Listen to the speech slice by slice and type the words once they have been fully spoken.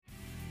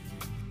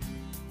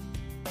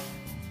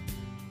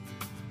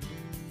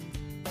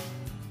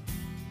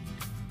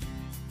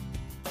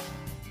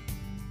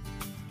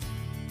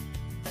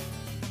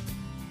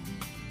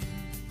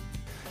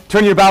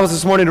Turn your Bibles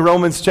this morning to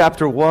Romans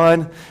chapter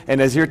 1, and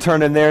as you're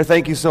turning there,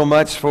 thank you so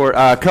much for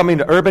coming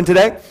to Urban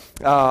today.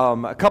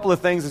 A couple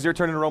of things as you're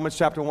turning to Romans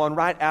chapter 1.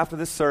 Right after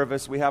this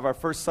service, we have our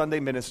first Sunday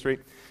ministry,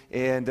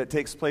 and it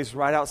takes place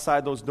right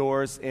outside those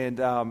doors, and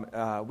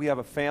we have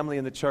a family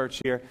in the church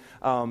here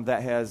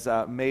that has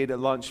made a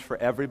lunch for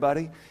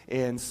everybody,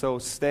 and so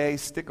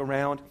stick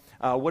around.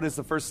 What is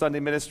the first Sunday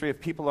ministry?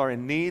 If people are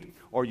in need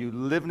or you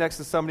live next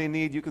to somebody in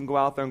need, you can go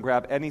out there and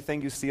grab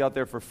anything you see out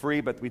there for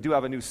free. But we do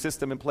have a new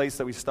system in place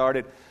that we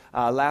started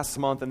last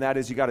month, and that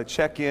is you got to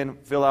check in,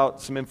 fill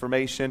out some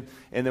information,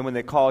 and then when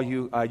they call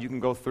you, you can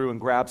go through and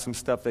grab some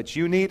stuff that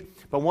you need.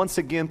 But once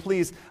again,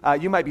 please,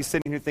 you might be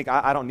sitting here and think,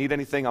 I don't need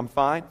anything, I'm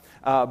fine.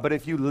 But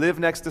if you live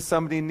next to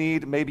somebody in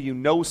need, maybe you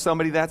know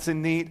somebody that's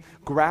in need,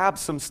 grab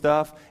some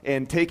stuff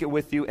and take it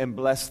with you and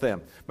bless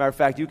them. Matter of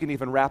fact, you can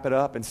even wrap it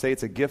up and say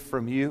it's a gift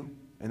from you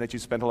and that you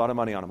spent a lot of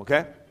money on them,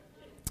 okay?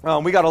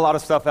 We got a lot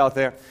of stuff out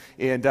there,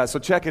 and so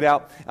check it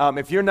out.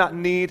 If you're not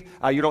in need,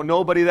 you don't know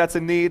anybody that's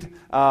in need,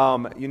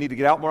 you need to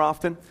get out more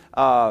often.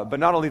 But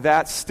not only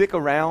that, stick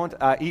around,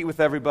 eat with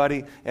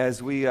everybody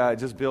as we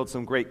just build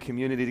some great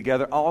community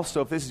together.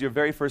 Also, if this is your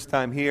very first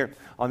time here,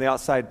 on the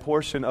outside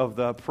portion of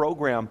the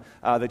program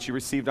that you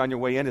received on your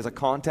way in is a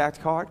contact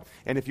card.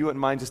 And if you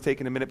wouldn't mind just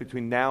taking a minute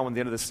between now and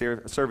the end of the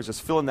service,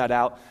 just filling that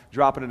out,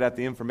 dropping it at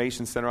the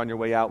information center on your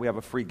way out. We have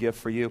a free gift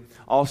for you.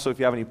 Also, if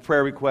you have any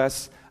prayer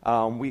requests,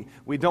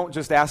 we don't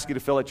just ask you to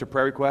fill out your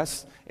prayer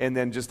requests and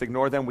then just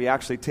ignore them. We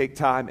actually take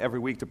time every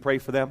week to pray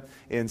for them.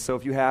 And so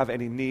if you have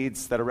any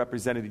needs that are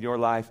represented in your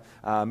life,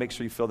 make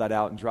sure you fill that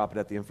out and drop it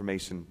at the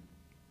information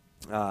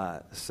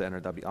center.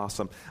 That'd be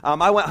awesome.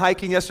 I went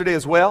hiking yesterday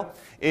as well,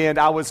 and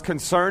I was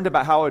concerned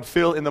about how I would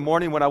feel in the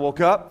morning when I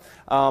woke up.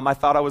 I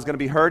thought I was going to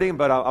be hurting,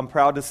 but I'm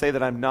proud to say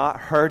that I'm not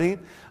hurting.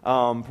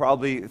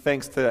 Probably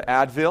thanks to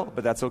Advil,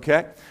 but that's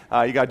okay.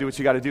 You got to do what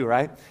you got to do,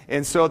 right?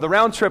 And so the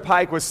round trip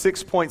hike was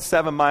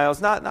 6.7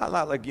 miles. Not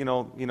like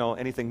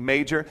anything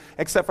major,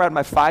 except for I had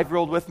my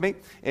 5-year-old with me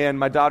and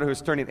my daughter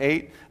who's turning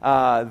 8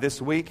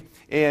 this week.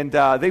 And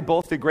they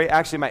both did great.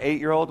 Actually, my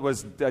 8-year-old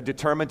was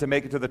determined to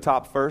make it to the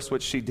top first,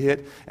 which she did.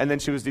 And then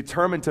she was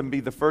determined to be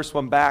the first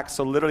one back.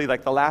 So literally,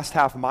 like the last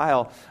half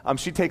mile,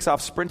 she takes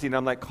off sprinting.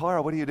 I'm like,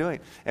 Clara, what are you doing?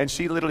 And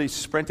she literally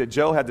sprinted.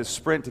 Joe had to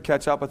sprint to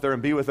catch up with her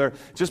and be with her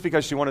just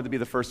because she wanted to be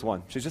the first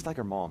one. She's just like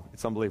her mom.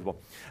 It's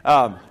unbelievable.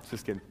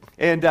 Just kidding.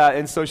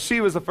 And so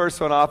she was the first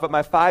one off. But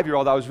my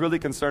 5-year-old, I was really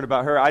concerned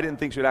about her. I didn't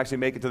think she would actually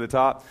make it to the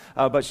top,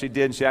 but she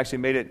did. And she actually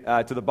made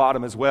it to the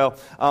bottom as well.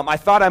 I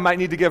thought I might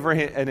need to give her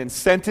an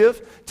incentive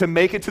to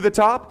make it to the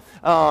top,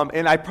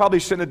 and I probably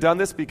shouldn't have done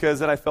this because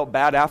then I felt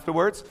bad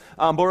afterwards,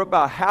 but we're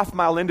about a half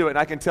mile into it, and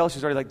I can tell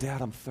she's already like,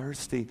 Dad, I'm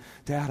thirsty.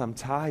 Dad, I'm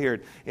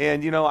tired.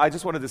 And, I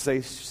just wanted to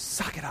say,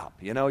 suck it up,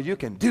 you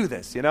can do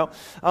this,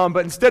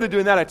 but instead of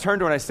doing that, I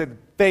turned to her and I said,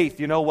 Faith,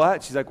 you know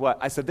what? She's like, what?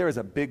 I said, there is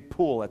a big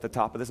pool at the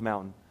top of this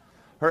mountain.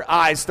 Her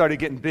eyes started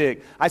getting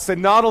big. I said,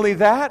 not only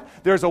that,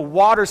 there's a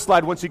water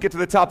slide once you get to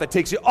the top that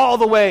takes you all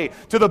the way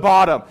to the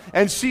bottom.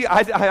 And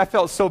I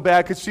felt so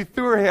bad because she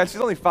threw her hands. She's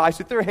only 5.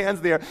 She threw her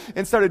hands there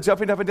and started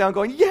jumping up and down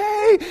going,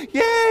 yay,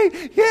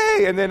 yay,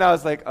 yay. And then I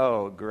was like,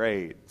 oh,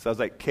 great. So I was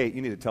like, Kate,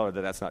 you need to tell her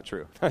that that's not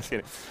true.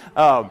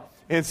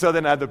 And so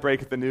then I had to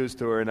break the news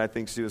to her, and I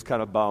think she was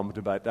kind of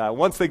bummed. But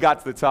once they got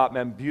to the top,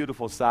 man,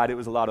 beautiful sight. It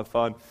was a lot of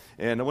fun.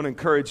 And I want to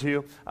encourage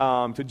you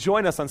to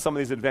join us on some of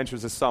these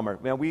adventures this summer.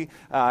 Man,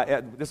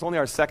 this is only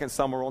our second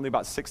summer. We're only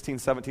about 16,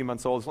 17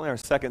 months old. It's only our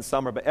second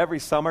summer. But every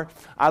summer,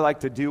 I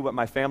like to do what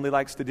my family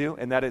likes to do,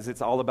 and that is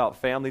it's all about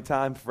family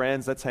time,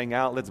 friends. Let's hang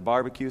out. Let's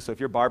barbecue. So if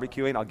you're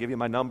barbecuing, I'll give you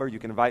my number. You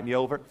can invite me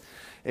over.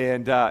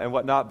 And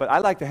whatnot. But I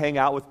like to hang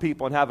out with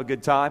people and have a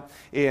good time.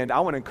 And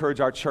I want to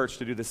encourage our church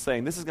to do the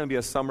same. This is going to be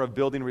a summer of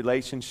building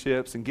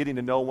relationships and getting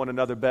to know one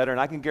another better.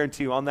 And I can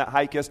guarantee you on that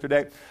hike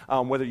yesterday,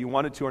 whether you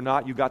wanted to or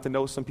not, you got to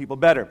know some people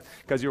better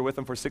because you were with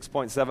them for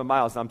 6.7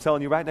 miles. And I'm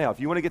telling you right now, if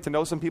you want to get to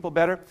know some people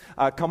better,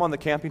 come on the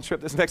camping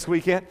trip this next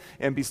weekend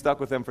and be stuck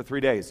with them for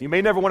 3 days. You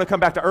may never want to come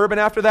back to Urban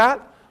after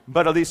that,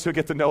 but at least you'll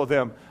get to know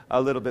them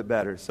a little bit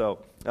better. So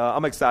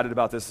I'm excited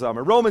about this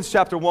summer. Romans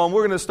chapter 1,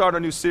 we're going to start a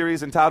new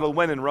series entitled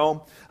When in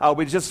Rome.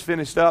 We just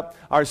finished up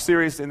our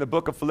series in the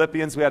book of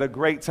Philippians. We had a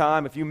great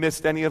time. If you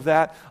missed any of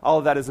that, all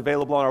of that is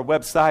available on our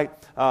website,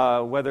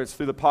 whether it's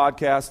through the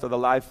podcast or the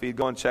live feed.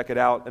 Go and check it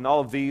out. And all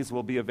of these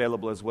will be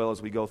available as well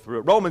as we go through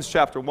it. Romans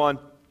chapter 1,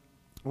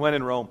 When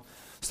in Rome.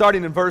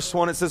 Starting in verse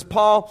 1, it says,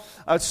 Paul,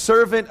 a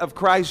servant of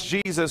Christ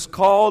Jesus,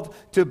 called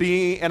to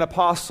be an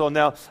apostle.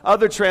 Now,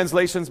 other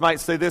translations might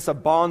say this, a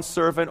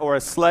bondservant or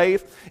a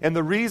slave. And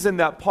the reason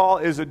that Paul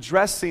is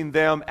addressing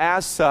them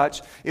as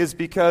such is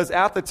because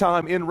at the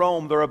time in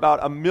Rome, there were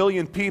about 1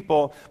 million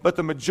people, but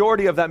the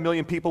majority of that 1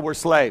 million people were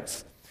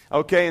slaves.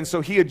 Okay, and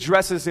so he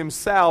addresses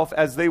himself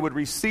as they would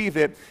receive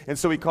it, and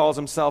so he calls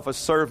himself a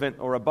servant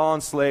or a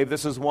bond slave.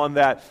 This is one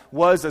that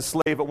was a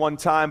slave at one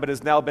time but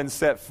has now been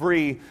set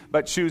free,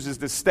 but chooses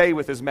to stay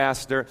with his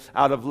master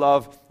out of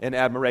love and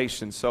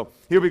admiration. So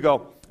here we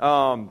go.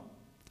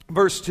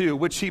 Verse 2,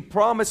 which he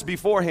promised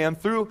beforehand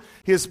through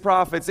his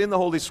prophets in the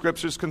Holy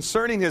Scriptures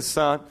concerning his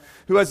Son,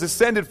 who has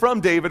descended from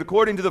David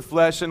according to the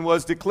flesh and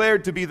was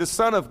declared to be the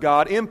Son of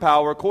God in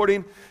power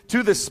according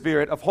to the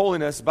Spirit of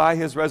holiness by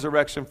his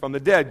resurrection from the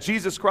dead.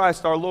 Jesus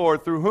Christ our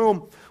Lord, through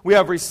whom we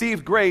have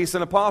received grace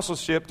and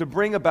apostleship to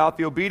bring about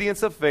the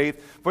obedience of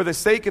faith for the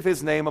sake of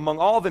his name among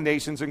all the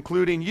nations,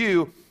 including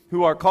you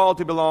who are called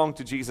to belong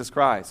to Jesus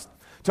Christ.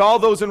 To all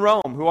those in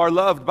Rome who are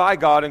loved by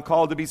God and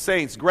called to be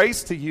saints,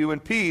 grace to you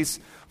and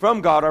peace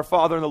from God our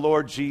Father and the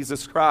Lord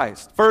Jesus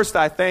Christ. First,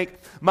 I thank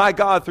my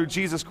God through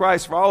Jesus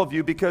Christ for all of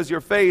you, because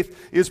your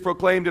faith is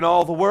proclaimed in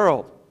all the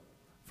world.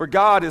 For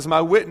God is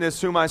my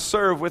witness, whom I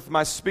serve with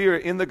my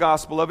spirit in the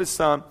gospel of his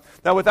Son,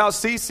 that without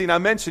ceasing I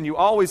mention you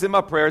always in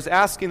my prayers,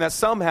 asking that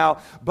somehow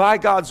by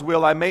God's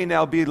will I may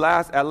now be at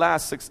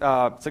last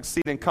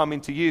succeed in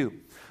coming to you.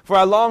 For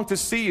I long to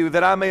see you,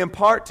 that I may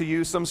impart to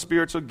you some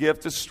spiritual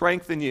gift to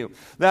strengthen you.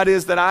 That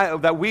is,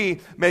 that we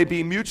may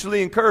be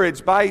mutually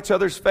encouraged by each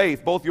other's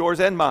faith, both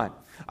yours and mine.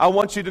 I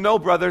want you to know,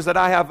 brothers, that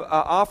I have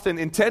often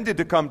intended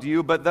to come to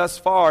you, but thus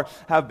far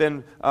have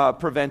been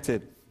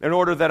prevented, in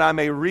order that I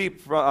may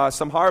reap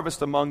some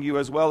harvest among you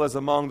as well as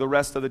among the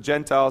rest of the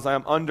Gentiles. I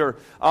am under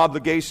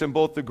obligation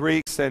both to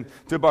Greeks and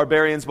to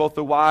barbarians, both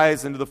the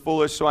wise and to the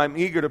foolish. So I am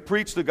eager to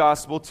preach the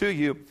gospel to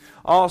you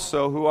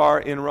also who are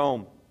in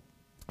Rome.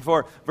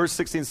 For verse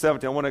 16 and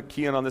 17, I want to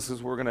key in on this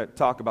as we're going to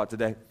talk about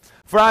today.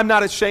 For I am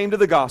not ashamed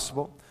of the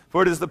gospel,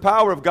 for it is the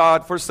power of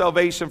God for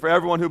salvation for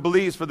everyone who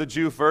believes, for the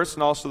Jew first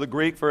and also the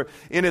Greek. For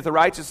in it the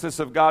righteousness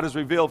of God is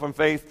revealed from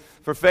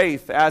faith for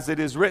faith, as it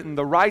is written,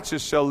 the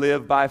righteous shall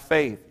live by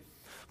faith.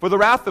 For the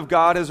wrath of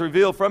God is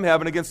revealed from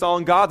heaven against all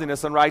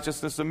ungodliness and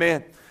unrighteousness of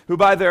men, who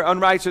by their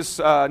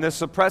unrighteousness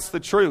suppress the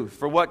truth.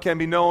 For what can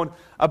be known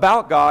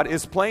about God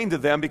is plain to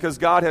them, because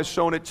God has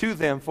shown it to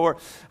them. For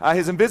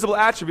his invisible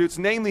attributes,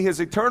 namely his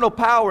eternal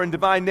power and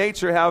divine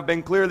nature, have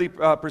been clearly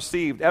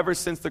perceived ever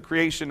since the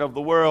creation of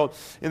the world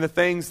in the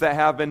things that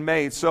have been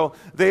made. So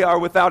they are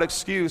without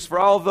excuse. For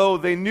although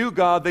they knew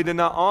God, they did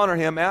not honor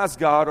him as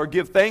God or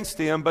give thanks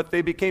to him, but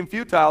they became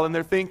futile in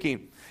their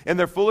thinking. And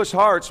their foolish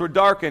hearts were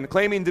darkened.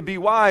 Claiming to be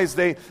wise,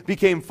 they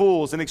became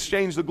fools and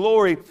exchanged the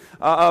glory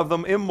of the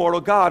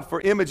immortal God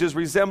for images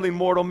resembling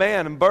mortal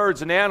man and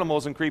birds and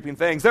animals and creeping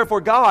things. Therefore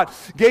God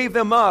gave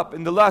them up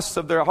in the lusts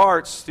of their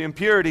hearts to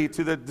impurity,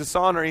 to the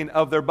dishonoring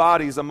of their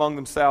bodies among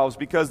themselves,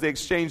 because they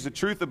exchanged the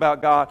truth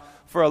about God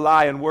for a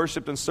lie and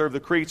worshipped and served the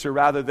creature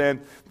rather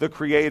than the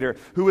Creator,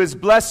 who is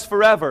blessed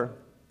forever.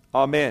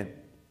 Amen.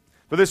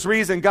 For this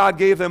reason, God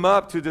gave them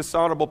up to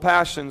dishonorable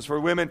passions. For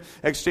women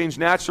exchanged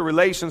natural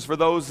relations for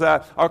those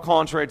that are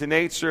contrary to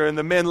nature. And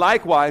the men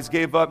likewise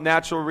gave up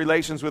natural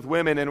relations with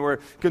women and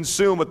were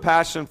consumed with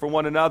passion for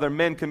one another,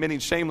 men committing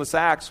shameless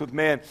acts with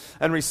men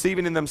and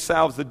receiving in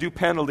themselves the due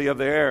penalty of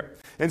their error.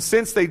 And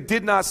since they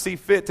did not see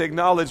fit to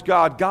acknowledge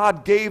God,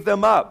 God gave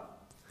them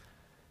up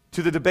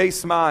to the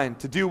debased mind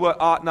to do what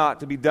ought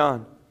not to be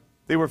done.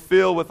 They were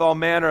filled with all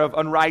manner of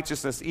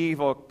unrighteousness,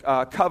 evil,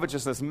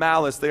 covetousness,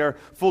 malice. They are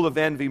full of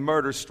envy,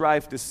 murder,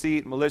 strife,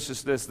 deceit,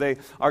 maliciousness. They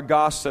are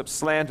gossips,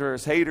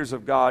 slanderers, haters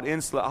of God,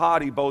 insolent,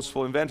 haughty,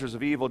 boastful, inventors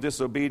of evil,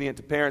 disobedient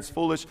to parents,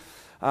 foolish,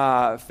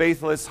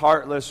 faithless,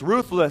 heartless,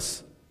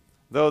 ruthless,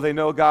 though they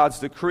know God's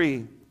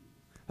decree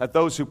that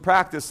those who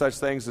practice such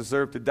things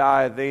deserve to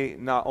die. They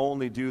not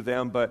only do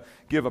them, but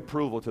give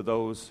approval to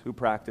those who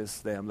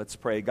practice them. Let's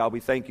pray. God, we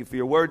thank you for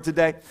your word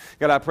today.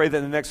 God, I pray that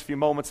in the next few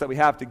moments that we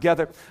have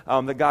together,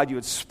 that God, you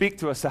would speak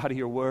to us out of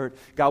your word.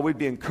 God, we'd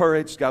be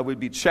encouraged. God,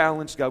 we'd be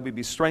challenged. God, we'd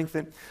be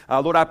strengthened.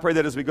 Lord, I pray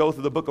that as we go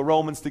through the book of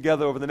Romans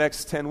together over the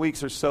next 10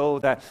 weeks or so,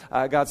 that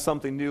God,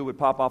 something new would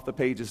pop off the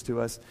pages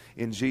to us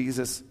in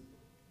Jesus'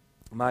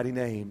 mighty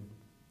name.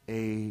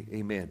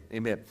 Amen.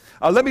 Amen.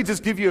 Let me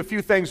just give you a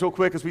few things real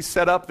quick as we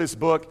set up this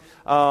book,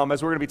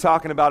 as we're going to be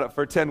talking about it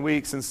for 10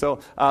 weeks. And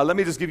so let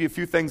me just give you a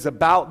few things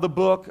about the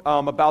book,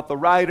 about the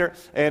writer,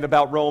 and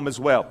about Rome as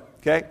well.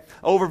 Okay?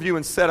 Overview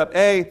and setup.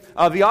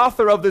 The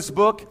author of this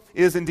book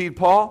is indeed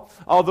Paul.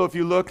 Although if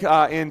you look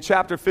in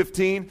chapter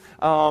 15,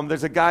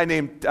 there's a guy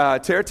named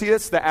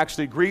Tertius that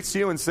actually greets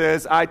you and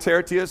says, I,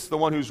 Tertius, the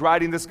one who's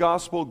writing this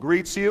gospel,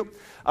 greets you.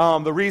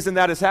 The reason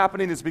that is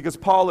happening is because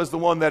Paul is the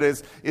one that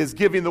is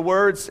giving the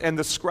words and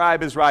the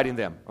scribe is writing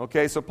them.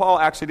 Okay, so Paul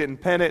actually didn't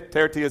pen it,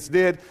 Tertius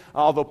did,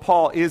 although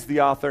Paul is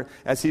the author.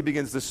 As he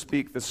begins to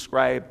speak, the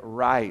scribe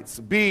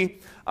writes.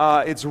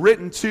 It's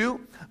written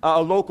to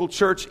a local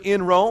church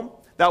in Rome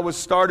that was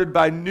started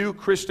by new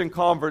Christian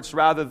converts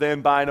rather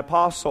than by an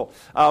apostle.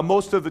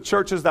 Most of the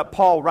churches that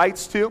Paul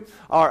writes to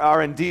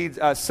are indeed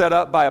set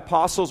up by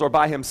apostles or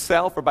by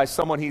himself or by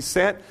someone he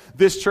sent.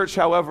 This church,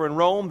 however, in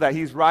Rome that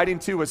he's writing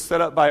to was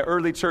set up by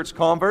early church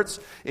converts,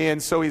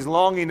 and so he's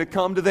longing to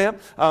come to them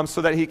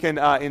so that he can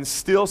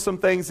instill some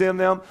things in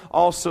them,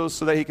 also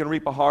so that he can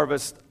reap a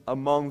harvest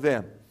among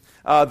them.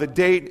 The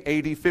date,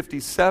 AD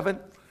 57,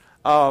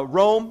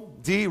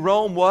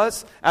 Rome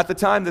was at the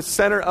time the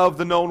center of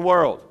the known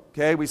world.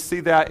 Okay, we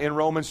see that in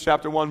Romans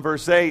chapter 1,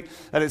 verse 8,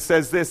 and it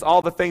says this,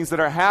 all the things that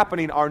are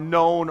happening are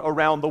known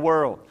around the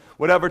world.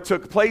 Whatever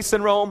took place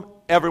in Rome,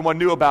 everyone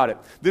knew about it.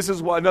 This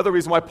is another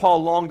reason why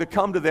Paul longed to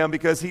come to them,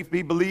 because he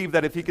believed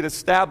that if he could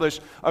establish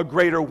a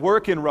greater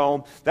work in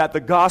Rome, that the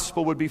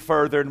gospel would be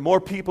furthered,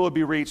 more people would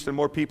be reached, and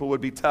more people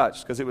would be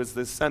touched, because it was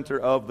the center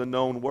of the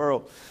known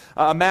world.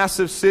 A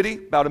massive city,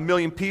 about 1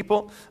 million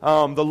people.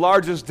 The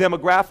largest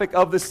demographic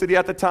of the city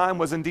at the time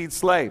was indeed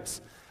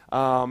slaves.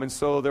 And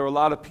so there were a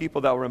lot of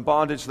people that were in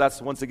bondage.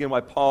 That's once again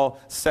why Paul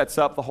sets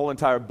up the whole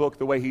entire book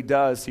the way he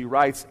does. He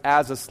writes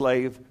as a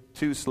slave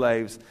to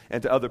slaves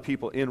and to other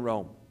people in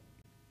Rome.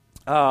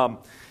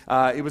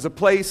 It was a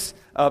place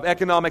of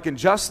economic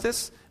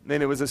injustice,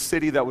 and it was a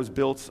city that was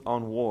built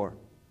on war.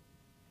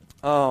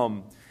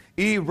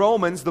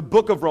 Romans, the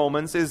book of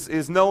Romans,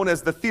 is known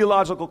as the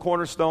theological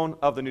cornerstone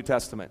of the New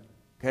Testament.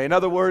 Okay? In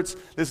other words,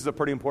 this is a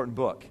pretty important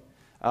book.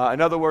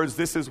 In other words,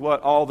 this is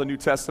what all the New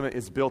Testament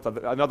is built of.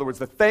 In other words,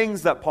 the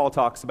things that Paul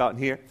talks about in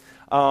here,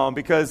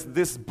 because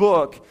this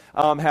book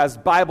has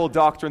Bible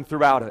doctrine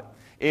throughout it.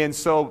 And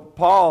so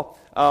Paul,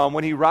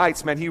 when he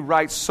writes, he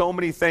writes so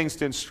many things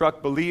to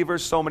instruct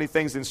believers, so many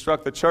things to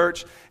instruct the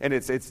church, and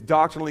it's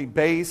doctrinally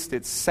based,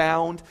 it's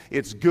sound,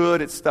 it's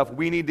good, it's stuff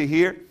we need to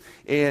hear.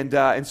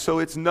 And so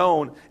it's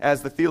known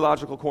as the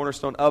theological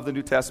cornerstone of the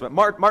New Testament.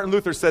 Martin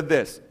Luther said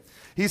this.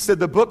 He said,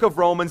 the book of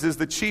Romans is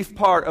the chief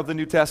part of the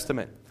New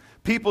Testament.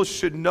 People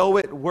should know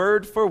it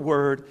word for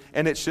word,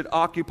 and it should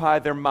occupy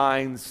their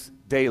minds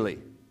daily.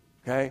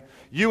 Okay?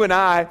 You and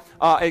I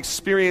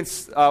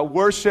experience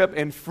worship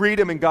and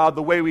freedom in God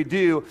the way we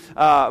do,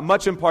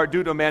 much in part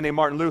due to a man named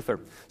Martin Luther.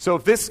 So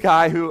if this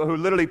guy who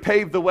literally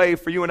paved the way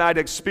for you and I to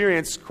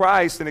experience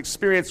Christ and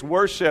experience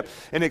worship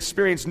and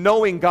experience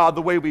knowing God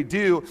the way we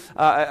do,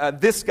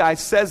 this guy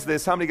says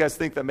this, how many guys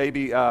think that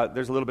maybe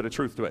there's a little bit of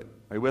truth to it?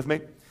 Are you with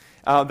me?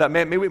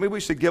 Maybe we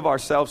should give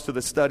ourselves to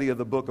the study of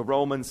the book of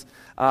Romans.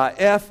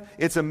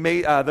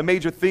 The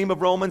major theme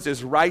of Romans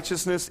is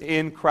righteousness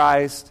in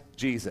Christ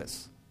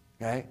Jesus.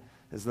 Okay?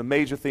 This is the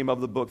major theme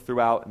of the book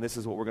throughout, and this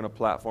is what we're going to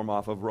platform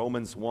off of.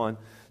 Romans 1,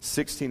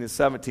 16 and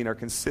 17 are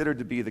considered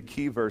to be the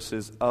key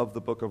verses of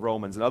the book of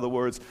Romans. In other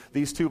words,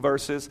 these two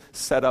verses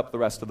set up the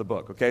rest of the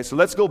book. Okay, so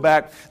let's go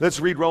back. Let's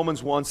read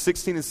Romans 1,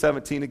 16 and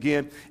 17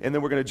 again, and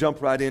then we're going to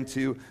jump right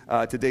into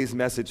today's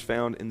message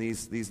found in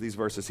these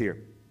verses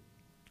here.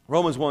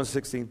 Romans 1,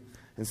 16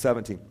 and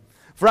 17.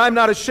 For I am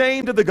not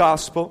ashamed of the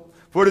gospel,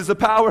 for it is the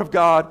power of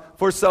God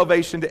for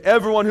salvation to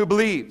everyone who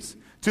believes,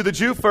 to the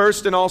Jew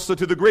first and also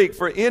to the Greek.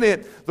 For in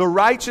it the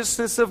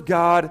righteousness of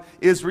God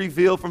is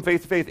revealed from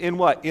faith to faith. In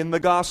what? In the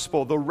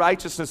gospel. The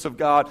righteousness of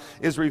God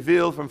is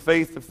revealed from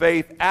faith to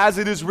faith. As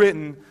it is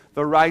written,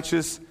 the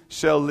righteous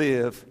shall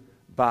live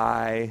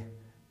by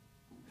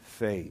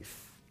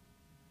faith.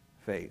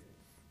 Faith.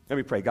 Let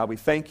me pray. God, we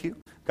thank you,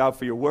 God,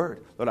 for your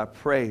word. Lord, I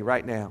pray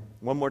right now,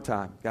 one more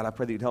time, God, I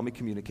pray that you'd help me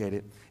communicate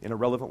it in a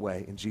relevant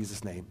way. In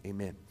Jesus' name,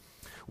 amen.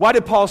 Why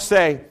did Paul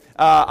say,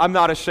 I'm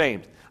not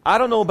ashamed? I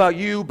don't know about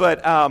you, but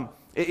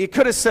it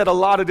could have said a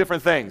lot of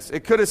different things.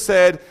 It could have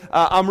said,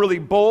 I'm really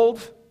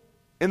bold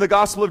in the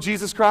gospel of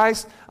Jesus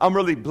Christ. I'm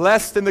really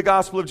blessed in the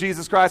gospel of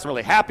Jesus Christ. I'm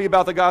really happy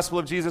about the gospel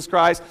of Jesus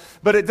Christ.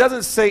 But it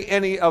doesn't say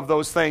any of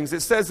those things.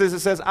 It says this,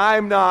 it says,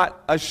 I'm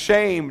not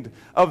ashamed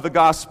of the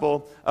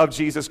gospel of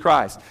Jesus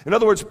Christ. In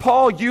other words,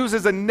 Paul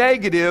uses a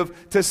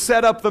negative to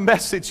set up the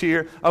message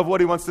here of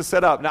what he wants to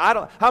set up.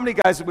 Now, how many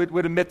guys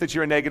would admit that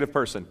you're a negative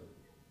person?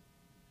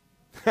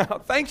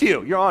 Thank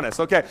you. You're honest.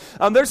 Okay.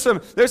 There's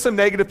some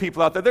negative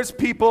people out there. There's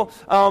people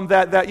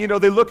that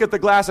they look at the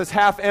glass as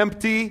half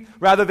empty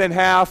rather than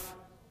half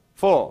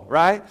full,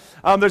 right?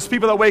 There's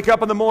people that wake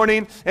up in the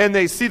morning and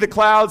they see the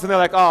clouds and they're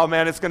like, oh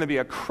man, it's going to be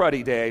a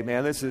cruddy day,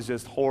 man. This is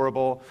just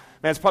horrible.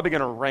 Man, it's probably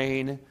going to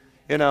rain,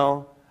 And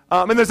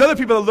there's other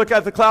people that look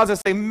at the clouds and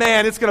say,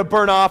 man, it's going to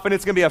burn off and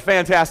it's going to be a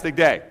fantastic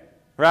day,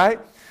 right?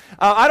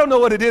 I don't know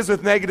what it is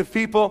with negative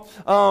people,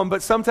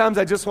 but sometimes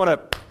I just want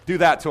to do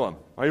that to them.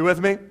 Are you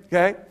with me?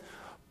 Okay.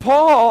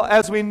 Paul,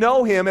 as we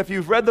know him, if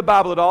you've read the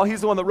Bible at all,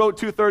 he's the one that wrote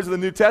 2/3 of the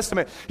New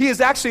Testament. He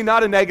is actually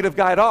not a negative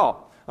guy at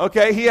all.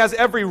 Okay, he has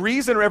every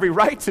reason or every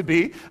right to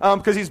be,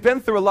 because he's been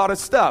through a lot of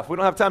stuff. We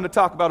don't have time to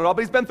talk about it all,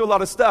 but he's been through a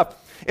lot of stuff.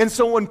 And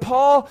so when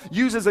Paul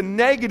uses a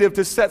negative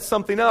to set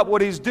something up,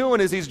 what he's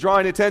doing is he's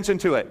drawing attention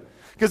to it.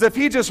 Because if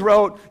he just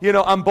wrote,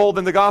 I'm bold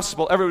in the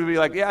gospel, everybody would be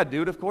like, yeah,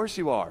 dude, of course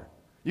you are.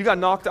 You got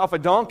knocked off a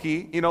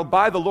donkey,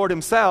 by the Lord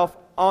himself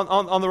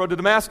on the road to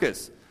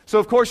Damascus. So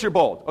of course you're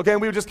bold. Okay,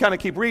 and we would just kind of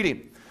keep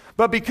reading.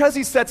 But because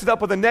he sets it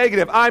up with a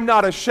negative, I'm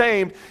not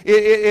ashamed,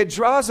 it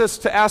draws us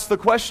to ask the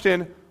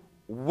question,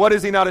 what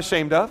is he not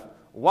ashamed of?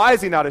 Why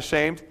is he not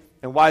ashamed?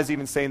 And why is he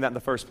even saying that in the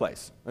first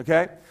place?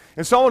 Okay?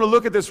 And so I want to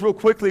look at this real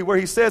quickly where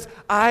he says,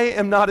 I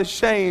am not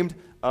ashamed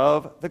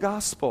of the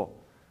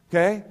gospel.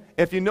 Okay?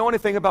 If you know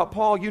anything about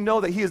Paul, you know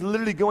that he is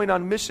literally going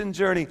on mission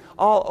journey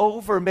all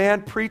over,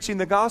 man, preaching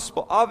the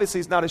gospel. Obviously,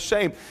 he's not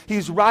ashamed.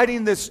 He's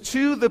writing this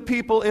to the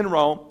people in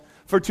Rome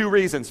for two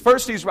reasons.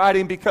 First, he's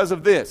writing because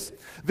of this.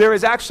 There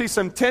is actually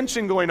some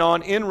tension going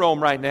on in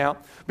Rome right now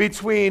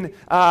between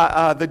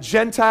the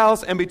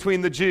Gentiles and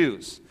between the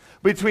Jews.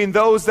 Between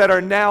those that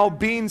are now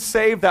being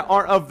saved that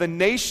aren't of the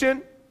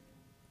nation,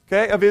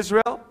 okay, of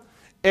Israel,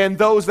 and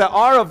those that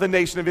are of the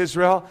nation of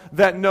Israel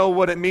that know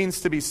what it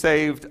means to be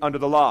saved under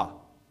the law.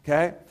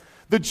 Okay?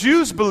 The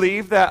Jews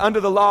believe that under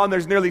the law, and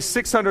there's nearly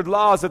 600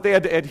 laws that they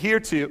had to adhere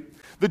to,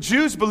 the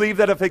Jews believe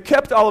that if they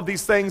kept all of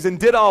these things and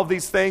did all of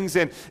these things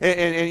and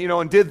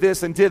did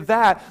this and did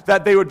that,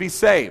 that they would be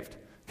saved.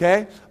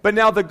 Okay? But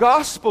now the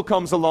gospel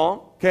comes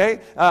along,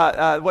 okay?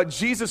 What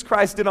Jesus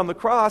Christ did on the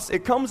cross,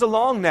 it comes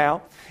along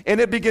now,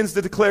 and it begins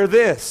to declare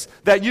this,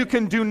 that you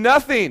can do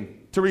nothing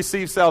to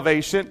receive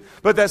salvation,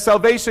 but that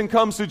salvation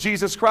comes through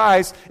Jesus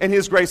Christ and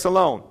His grace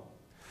alone.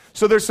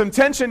 So there's some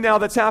tension now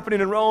that's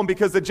happening in Rome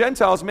because the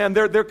Gentiles, man,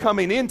 they're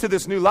coming into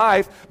this new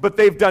life, but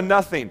they've done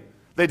nothing.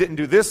 They didn't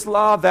do this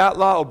law, that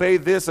law, obey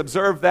this,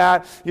 observe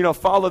that,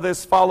 follow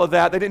this, follow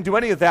that. They didn't do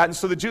any of that, and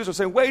so the Jews are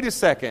saying, wait a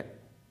second.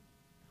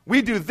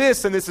 We do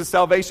this, and this is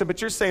salvation, but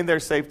you're saying they're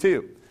saved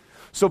too.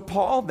 So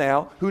Paul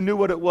now, who knew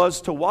what it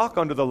was to walk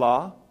under the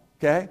law,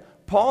 okay?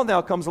 Paul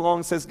now comes along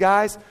and says,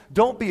 guys,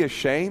 don't be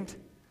ashamed.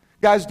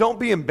 Guys, don't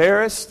be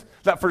embarrassed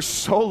that for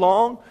so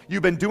long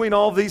you've been doing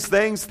all these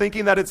things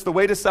thinking that it's the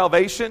way to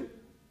salvation.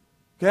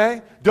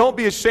 Okay? Don't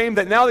be ashamed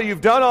that now that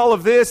you've done all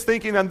of this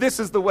thinking that this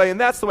is the way and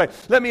that's the way.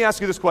 Let me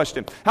ask you this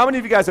question. How many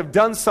of you guys have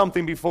done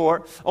something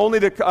before only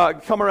to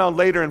come around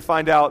later and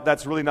find out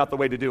that's really not the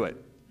way to do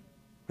it?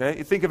 Okay?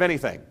 You think of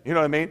anything. You know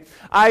what I mean?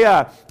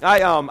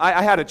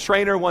 I had a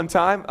trainer one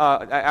time.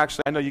 I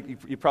know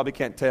you probably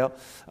can't tell.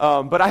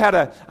 But I had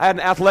an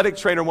athletic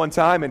trainer one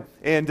time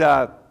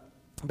and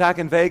back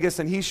in Vegas,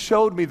 and he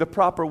showed me the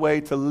proper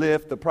way to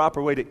lift, the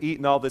proper way to eat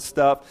and all this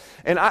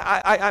stuff. And I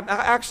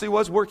actually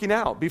was working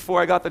out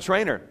before I got the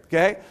trainer,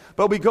 okay?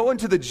 But we go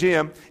into the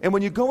gym, and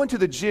when you go into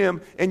the gym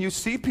and you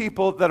see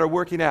people that are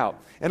working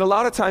out, and a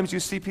lot of times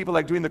you see people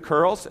like doing the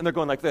curls, and they're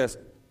going like this.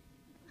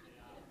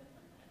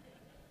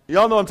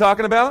 Y'all know what I'm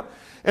talking about?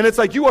 And it's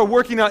like you are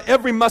working out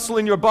every muscle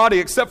in your body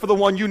except for the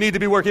one you need to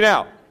be working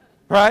out.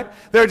 Right?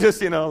 They're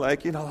just,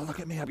 look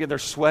at me, they're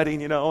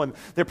sweating, and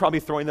they're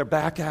probably throwing their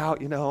back out,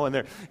 and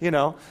they're,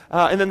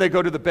 and then they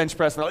go to the bench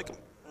press and they're like,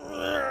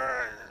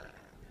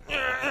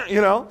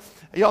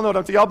 y'all know what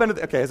I'm saying. Y'all been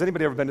to okay, has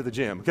anybody ever been to the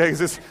gym? Okay,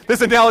 because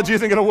this analogy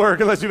isn't going to work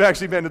unless you've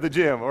actually been to the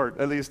gym, or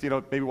at least,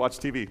 maybe watch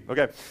TV,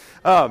 okay?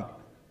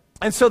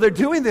 And so they're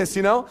doing this,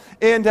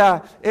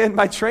 and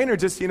my trainer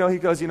just, he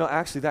goes,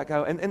 actually that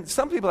guy, and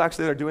some people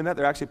actually that are doing that,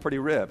 they're actually pretty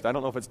ripped. I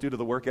don't know if it's due to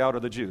the workout or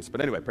the juice,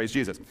 but anyway, praise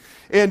Jesus.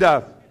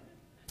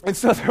 And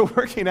so they're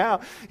working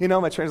out.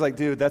 My trainer's like,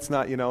 dude, that's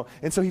not,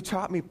 And so he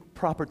taught me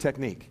proper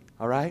technique,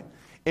 all right?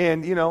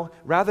 And,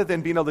 rather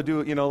than being able to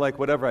do, like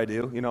whatever I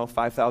do,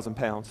 5,000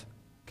 pounds,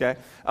 okay?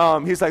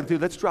 He's like, dude,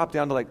 let's drop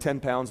down to like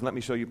 10 pounds and let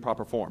me show you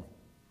proper form,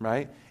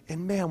 right?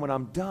 And man, when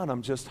I'm done,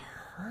 I'm just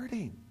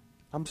hurting.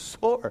 I'm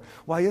sore.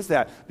 Why is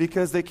that?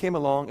 Because they came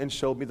along and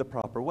showed me the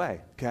proper way,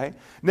 okay?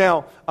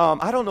 Now,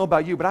 I don't know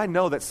about you, but I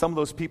know that some of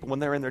those people, when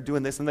they're in there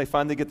doing this and they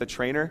finally get the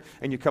trainer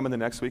and you come in the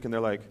next week and they're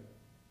like,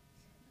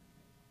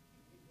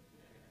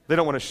 they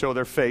don't want to show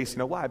their face.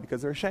 Why?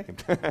 Because they're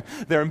ashamed.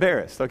 They're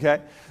embarrassed,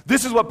 okay?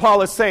 This is what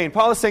Paul is saying.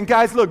 Paul is saying,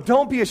 guys, look,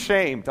 don't be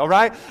ashamed, all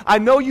right? I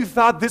know you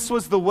thought this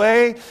was the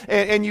way,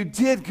 and you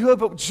did good,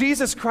 but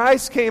Jesus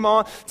Christ came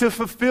on to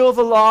fulfill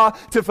the law,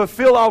 to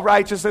fulfill all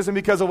righteousness, and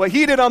because of what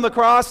He did on the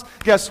cross,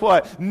 guess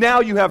what? Now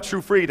you have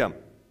true freedom,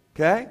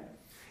 okay?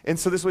 And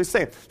so this is what he's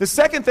saying. The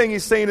second thing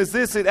he's saying is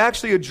this. It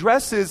actually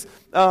addresses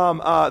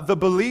the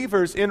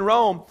believers in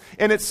Rome.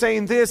 And it's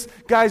saying this,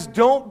 guys,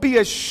 don't be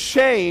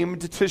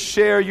ashamed to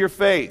share your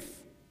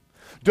faith.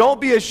 Don't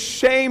be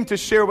ashamed to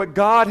share what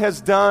God has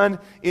done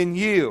in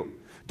you.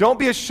 Don't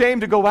be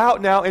ashamed to go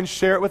out now and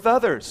share it with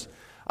others.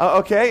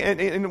 Okay?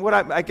 And what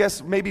I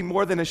guess maybe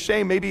more than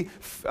ashamed, maybe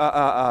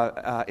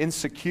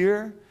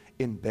insecure,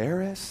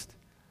 embarrassed.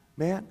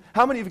 Man,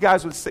 how many of you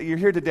guys would say, you're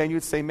here today and you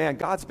would say, man,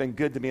 God's been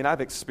good to me and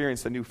I've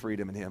experienced a new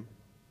freedom in Him.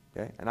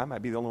 Okay? And I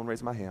might be the only one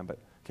raising my hand, but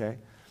okay?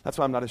 That's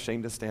why I'm not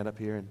ashamed to stand up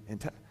here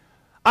and tell.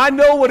 I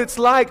know what it's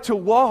like to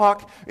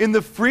walk in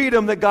the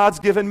freedom that God's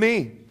given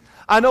me.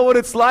 I know what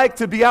it's like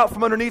to be out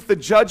from underneath the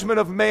judgment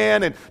of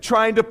man and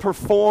trying to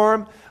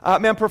perform.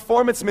 Man,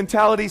 performance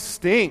mentality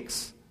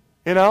stinks.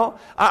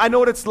 I know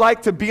what it's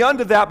like to be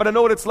under that, but I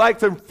know what it's like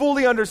to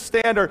fully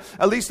understand, or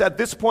at least at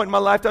this point in my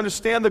life, to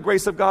understand the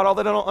grace of God, all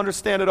that I don't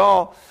understand at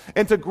all,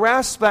 and to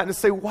grasp that and to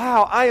say,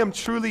 wow, I am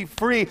truly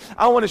free.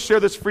 I want to share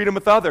this freedom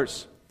with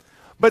others.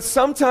 But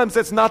sometimes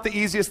that's not the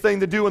easiest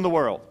thing to do in the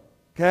world,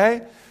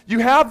 okay? You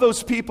have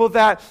those people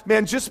that,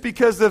 man, just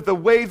because of the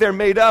way they're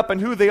made up and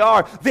who they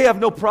are, they have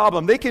no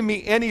problem. They can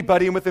meet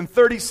anybody and within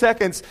 30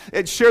 seconds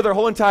share their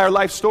whole entire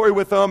life story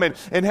with them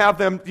and have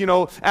them,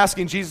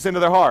 asking Jesus into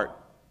their heart.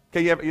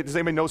 Okay, does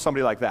anybody know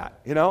somebody like that?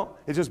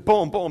 It's just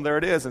boom, boom, there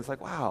it is. And it's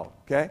like, wow,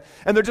 okay?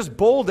 And they're just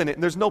bold in it,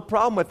 and there's no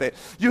problem with it.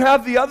 You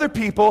have the other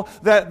people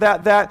that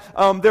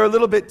they're a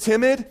little bit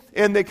timid,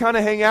 and they kind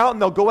of hang out,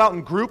 and they'll go out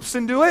in groups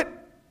and do it,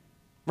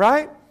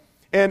 right?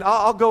 And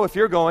I'll go if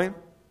you're going,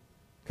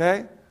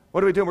 okay?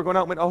 What are we doing? We're going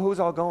out, who's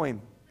all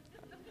going?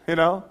 Is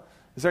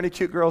there any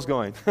cute girls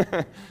going? Are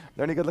there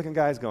any good-looking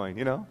guys going,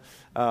 and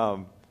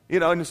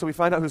so we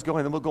find out who's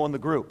going, then we'll go in the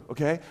group,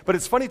 okay? But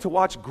it's funny to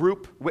watch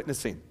group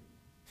witnessing.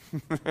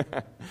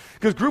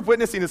 Because group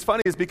witnessing is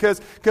funny is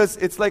because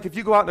it's like if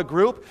you go out in a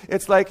group,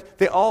 it's like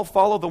they all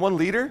follow the one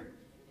leader.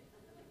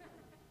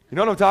 You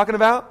know what I'm talking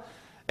about?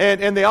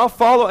 And they all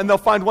follow, and they'll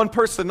find one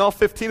person, and all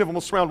 15 of them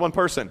will surround one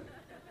person.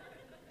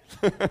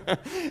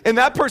 And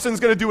that person's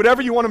going to do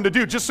whatever you want them to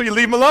do just so you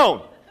leave them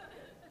alone.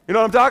 You know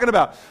what I'm talking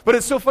about? But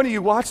it's so funny,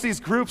 you watch these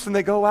groups, and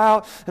they go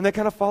out, and they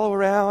kind of follow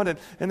around,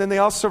 and then they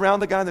all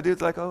surround the guy, and the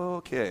dude's like, oh,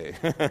 okay.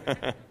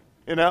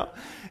 You know?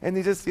 And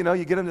you just, you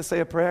get him to say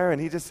a prayer,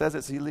 and he just says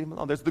it, so you leave him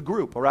alone. There's the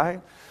group, all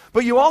right?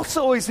 But you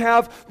also always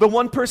have the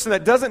one person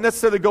that doesn't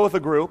necessarily go with a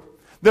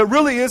group, that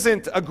really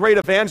isn't a great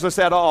evangelist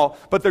at all,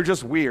 but they're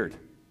just weird.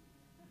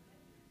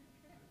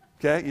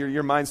 Okay?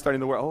 Your mind's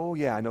starting to work. Oh,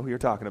 yeah, I know who you're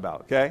talking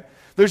about, okay?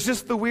 There's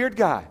just the weird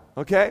guy,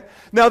 okay?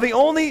 Now, the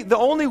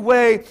only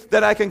way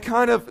that I can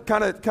kind of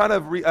get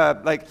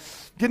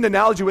an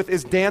analogy with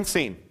is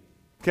dancing,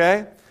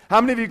 okay? How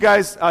many of you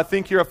guys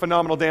think you're a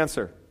phenomenal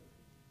dancer?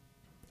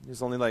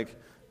 There's only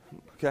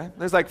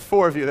there's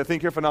 4 of you that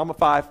think you're phenomenal,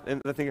 5.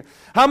 And that think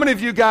how many of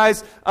you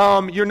guys,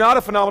 you're not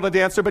a phenomenal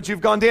dancer, but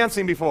you've gone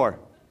dancing before?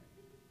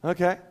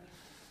 Okay.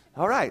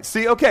 All right.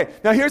 See, okay.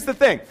 Now here's the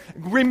thing.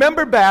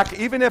 Remember back,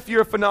 even if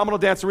you're a phenomenal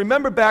dancer,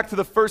 remember back to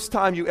the first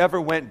time you ever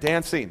went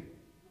dancing.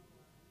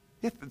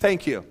 Yeah,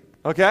 thank you.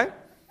 Okay?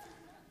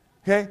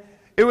 Okay?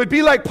 It would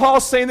be like Paul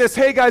saying this,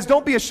 hey guys,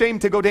 don't be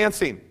ashamed to go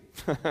dancing.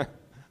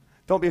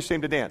 Don't be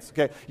ashamed to dance.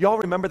 Okay? Y'all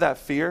remember that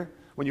fear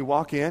when you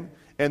walk in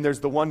and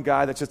there's the one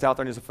guy that's just out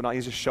there and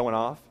he's just showing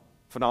off.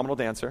 Phenomenal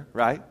dancer,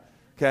 right?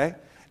 Okay?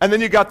 And then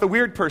you got the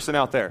weird person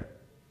out there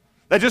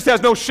that just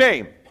has no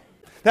shame.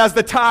 That has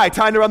the tie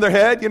tied around their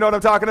head, you know what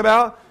I'm talking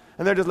about?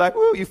 And they're just like,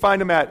 woo, you find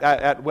them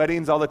at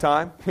weddings all the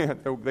time.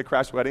 They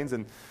crash weddings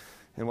and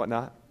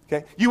whatnot.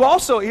 Okay. You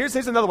also, here's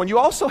another one. You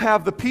also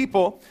have the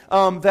people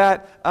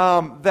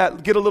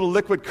that get a little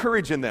liquid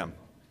courage in them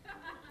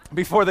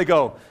before they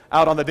go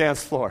out on the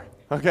dance floor.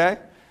 Okay?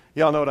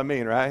 Y'all know what I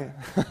mean, right?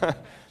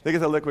 They get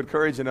the liquid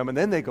courage in them, and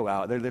then they go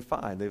out. They're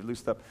fine. They've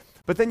loosed up.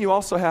 But then you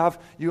also have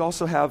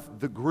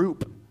the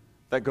group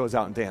that goes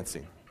out and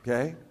dancing.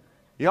 Okay?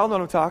 Y'all know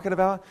what I'm talking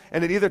about?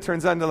 And it either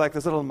turns into like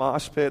this little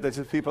mosh pit that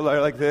just people are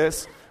like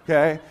this,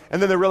 okay?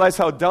 And then they realize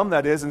how dumb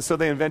that is, and so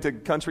they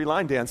invented country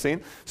line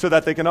dancing so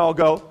that they can all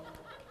go.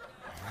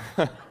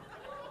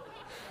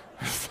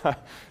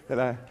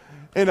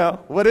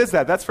 What is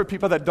that? That's for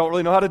people that don't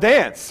really know how to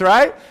dance,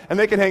 right? And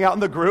they can hang out in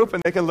the group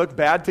and they can look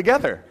bad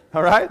together,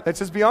 all right? Let's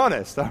just be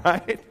honest, all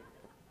right?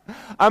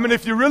 I mean,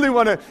 if you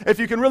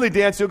can really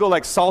dance, you'll go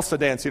like salsa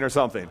dancing or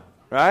something,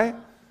 right?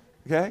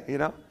 Okay,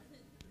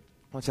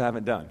 which I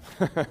haven't done.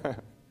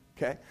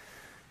 Okay?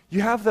 You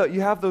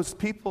have those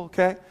people,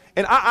 okay?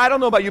 And I don't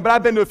know about you, but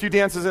I've been to a few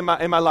dances in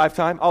my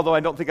lifetime, although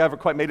I don't think I ever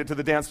quite made it to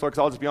the dance floor, because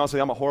I'll just be honest with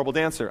you, I'm a horrible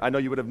dancer. I know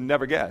you would have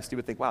never guessed. You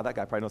would think, wow, that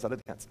guy probably knows how to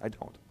dance. I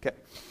don't, okay?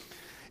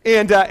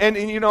 And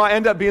I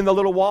end up being the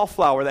little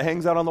wallflower that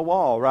hangs out on the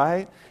wall,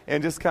 right?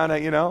 And just kind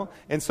of,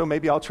 and so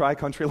maybe I'll try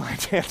country line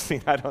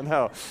dancing, I don't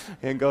know,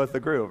 and go with the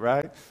group,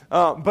 right?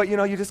 But,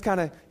 you're just kind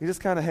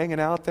of hanging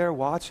out there,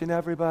 watching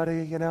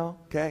everybody,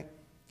 okay?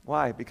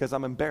 Why? Because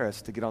I'm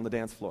embarrassed to get on the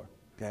dance floor,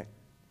 okay?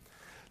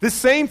 The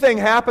same thing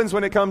happens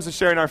when it comes to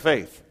sharing our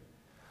faith.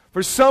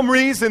 For some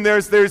reason,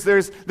 there's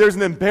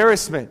an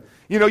embarrassment.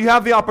 You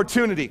have the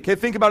opportunity. Okay,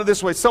 think about it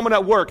this way. Someone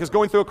at work is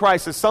going through a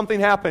crisis. Something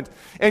happened.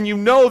 And you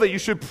know that you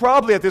should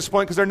probably at this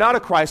point, because they're not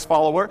a Christ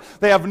follower,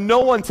 they have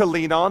no one to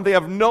lean on. They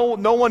have no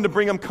one to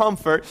bring them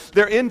comfort.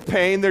 They're in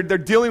pain. They're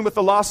dealing with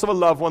the loss of a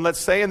loved one, let's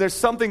say, and there's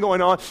something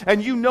going on.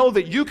 And you know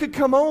that you could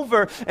come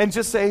over and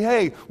just say,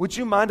 hey, would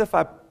you mind if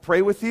I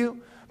pray with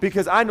you?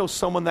 Because I know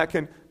someone that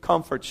can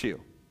comfort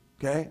you.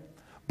 Okay?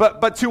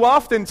 But too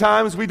often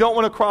times we don't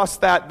want to cross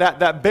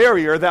that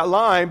barrier, that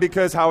line,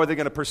 because how are they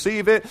going to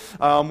perceive it?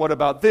 What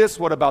about this?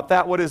 What about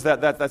that? What is that?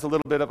 That's a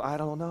little bit of, I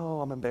don't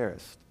know, I'm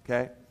embarrassed,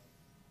 okay?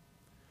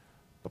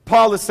 But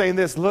Paul is saying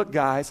this, look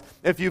guys,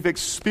 if you've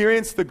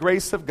experienced the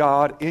grace of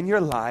God in your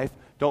life,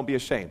 don't be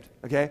ashamed,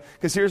 okay?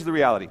 Because here's the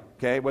reality,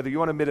 okay? Whether you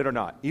want to admit it or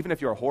not, even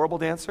if you're a horrible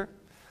dancer,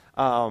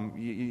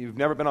 you've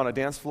never been on a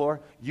dance floor,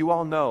 you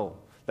all know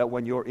that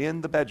when you're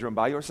in the bedroom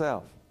by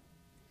yourself,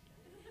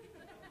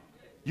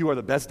 you are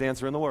the best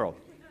dancer in the world.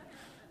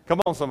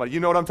 Come on, somebody. You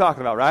know what I'm talking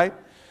about, right?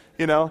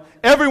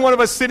 Every one of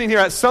us sitting here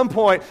at some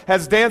point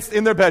has danced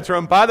in their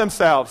bedroom by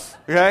themselves,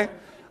 okay?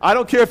 I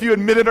don't care if you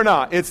admit it or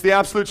not. It's the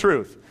absolute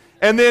truth.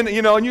 And then,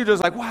 and you're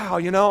just like, wow,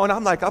 and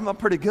I'm like, I'm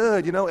pretty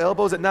good,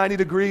 elbows at 90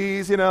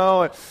 degrees,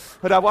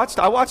 But I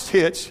watched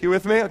Hitch. You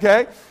with me,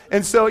 okay?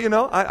 And so,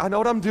 I know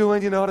what I'm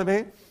doing, you know what I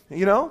mean?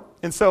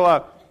 And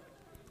so,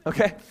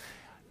 okay.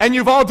 And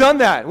you've all done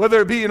that,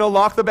 whether it be,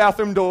 lock the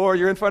bathroom door,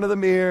 you're in front of the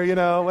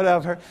mirror,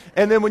 whatever.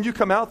 And then when you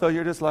come out, though,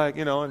 you're just like,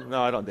 no,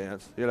 I don't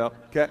dance,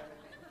 okay?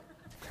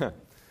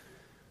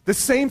 The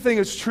same thing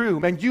is true,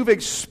 man. You've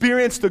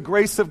experienced the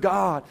grace of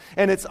God,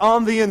 and it's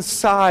on the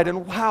inside,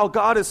 and wow,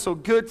 God is so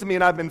good to me,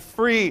 and I've been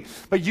free,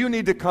 but you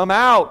need to come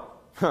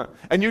out,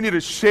 and you need to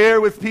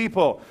share with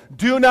people.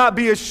 Do not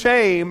be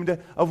ashamed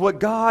of what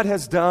God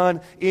has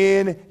done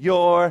in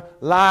your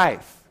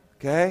life,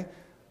 okay?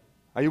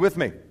 Are you with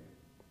me?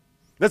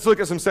 Let's look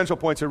at some central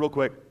points here real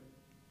quick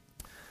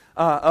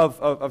of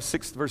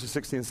verses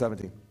 16 and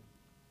 17.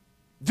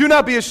 Do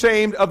not be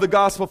ashamed of the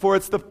gospel, for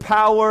it's the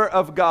power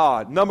of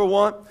God. Number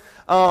one,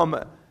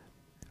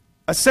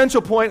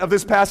 essential point of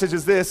this passage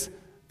is this: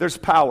 there's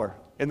power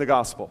in the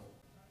gospel.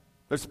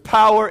 There's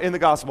power in the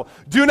gospel.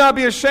 Do not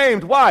be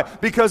ashamed. Why?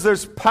 Because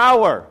there's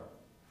power.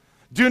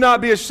 Do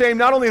not be ashamed.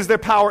 Not only is there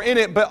power in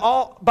it, but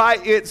all by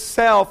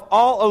itself,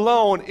 all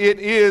alone, it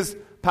is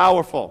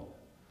powerful.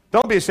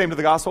 Don't be ashamed of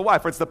the gospel. Why?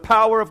 For it's the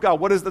power of God.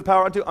 What is the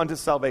power unto? Unto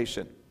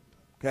salvation.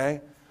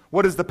 Okay?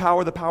 What is the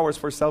power? The power is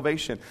for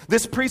salvation.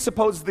 This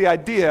presupposes the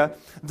idea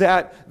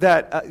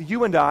that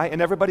you and I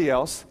and everybody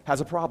else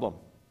has a problem.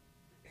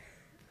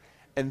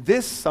 And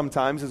this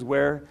sometimes is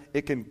where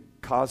it can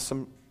cause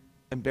some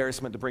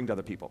embarrassment to bring to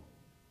other people.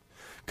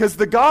 Because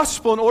the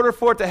gospel, in order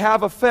for it to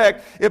have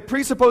effect, it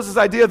presupposes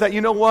the idea that,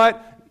 you know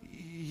what?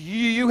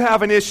 You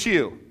have an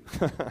issue.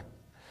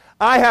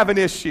 I have an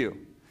issue.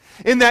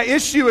 And that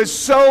issue is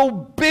so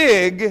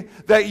big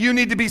that you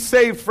need to be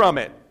saved from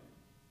it.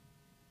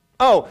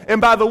 Oh, and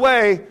by the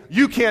way,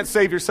 you can't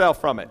save yourself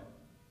from it.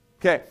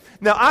 Okay.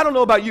 Now, I don't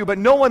know about you, but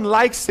no one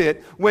likes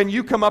it when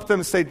you come up to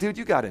them and say, dude,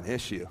 you got an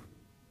issue.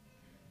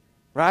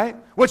 Right?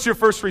 What's your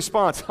first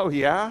response? Oh,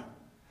 yeah?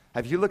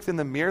 Have you looked in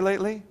the mirror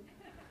lately?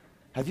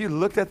 Have you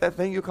looked at that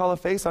thing you call a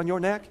face on your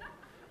neck?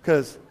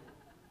 Because,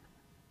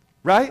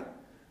 right?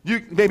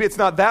 Maybe it's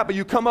not that, but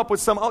you come up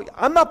with oh,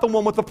 I'm not the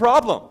one with the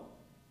problem.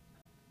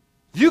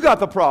 You got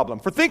the problem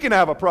for thinking I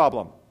have a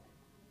problem.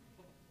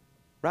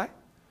 Right?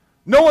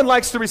 No one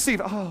likes to receive,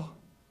 oh,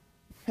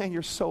 man,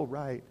 you're so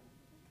right.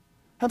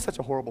 I'm such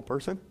a horrible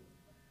person.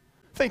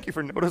 Thank you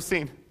for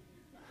noticing.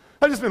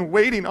 I've just been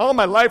waiting all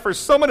my life for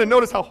someone to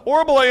notice how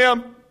horrible I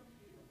am.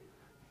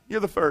 You're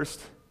the first.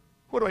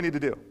 What do I need to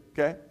do?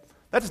 Okay?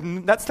 That's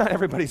not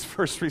everybody's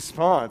first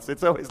response.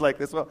 It's always like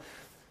this. Well,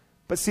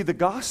 but see, the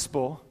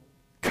gospel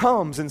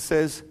comes and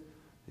says,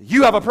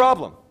 you have a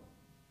problem.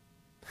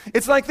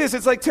 It's like this.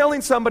 It's like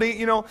telling somebody,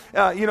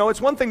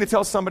 it's one thing to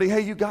tell somebody,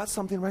 hey, you got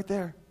something right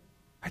there.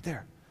 Right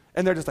there.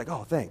 And they're just like,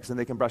 oh, thanks. And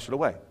they can brush it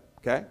away.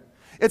 Okay?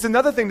 It's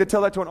another thing to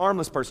tell that to an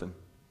armless person.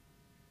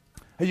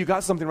 Hey, you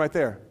got something right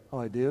there. Oh,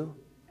 I do?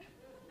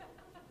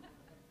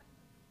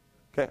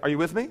 Okay, are you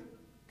with me?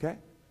 Okay?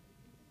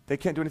 They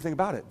can't do anything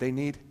about it. They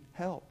need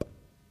help.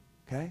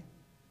 Okay?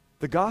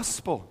 The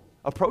gospel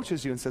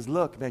approaches you and says,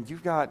 look, man,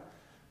 you've got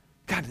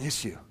an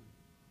issue.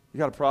 You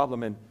got a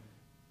problem, and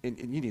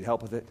you need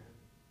help with it.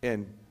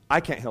 And I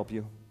can't help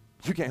you.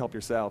 You can't help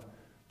yourself.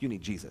 You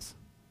need Jesus.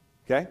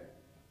 Okay?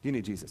 You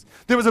need Jesus.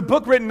 There was a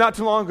book written not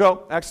too long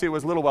ago. Actually, it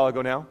was a little while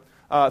ago now.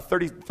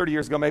 30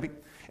 years ago, maybe.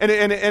 And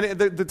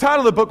the title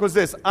of the book was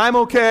this: I'm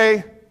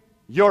okay,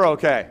 you're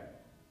okay.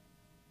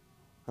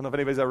 I don't know if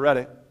anybody's ever read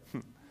it.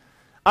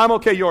 I'm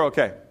okay, you're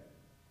okay.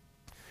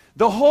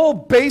 The whole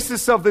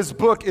basis of this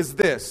book is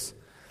this: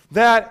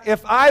 that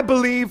if I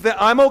believe that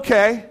I'm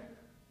okay,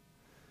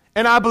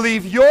 and I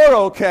believe you're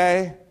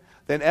okay,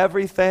 then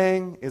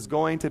everything is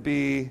going to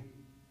be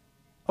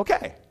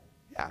okay.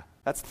 Yeah,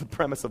 that's the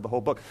premise of the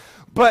whole book.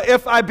 But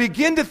if I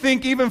begin to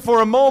think even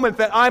for a moment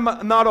that I'm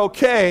not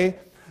okay,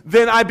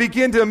 then I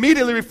begin to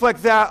immediately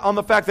reflect that on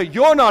the fact that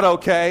you're not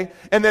okay,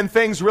 and then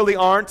things really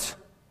aren't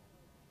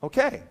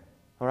okay.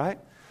 All right?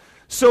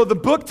 So the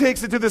book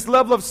takes it to this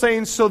level of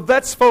saying, so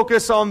let's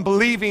focus on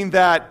believing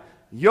that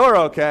you're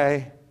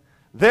okay,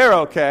 they're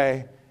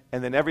okay,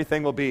 and then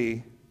everything will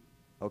be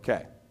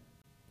okay.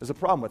 There's a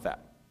problem with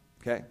that.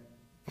 Okay?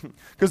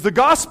 Because the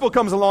gospel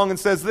comes along and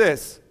says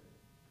this: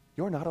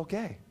 you're not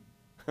okay.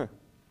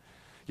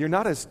 You're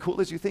not as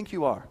cool as you think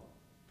you are.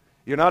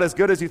 You're not as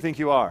good as you think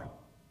you are.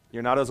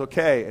 You're not as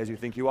okay as you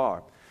think you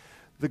are.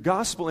 The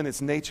gospel in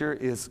its nature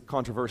is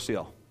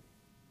controversial.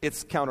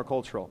 It's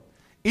countercultural.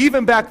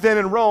 Even back then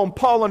in Rome,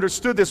 Paul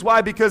understood this.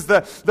 Why? Because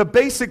the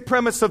basic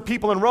premise of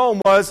people in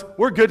Rome was,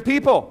 we're good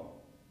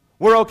people.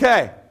 We're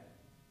okay.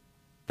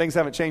 Things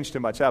haven't changed too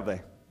much, have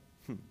they?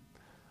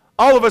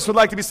 All of us would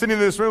like to be sitting in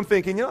this room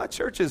thinking,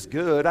 church is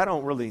good. I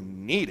don't really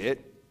need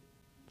it.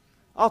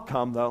 I'll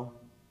come, though.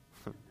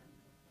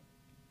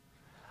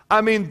 I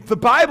mean, the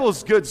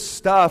Bible's good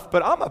stuff,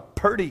 but I'm a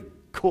pretty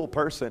cool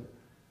person.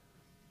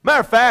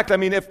 Matter of fact,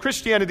 if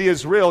Christianity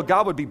is real,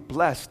 God would be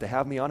blessed to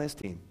have me on his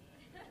team.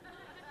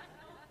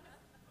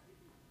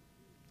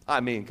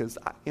 Because,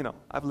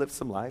 I've lived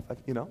some life,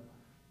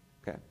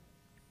 okay.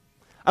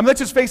 Let's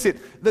just face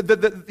it,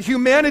 the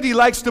humanity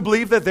likes to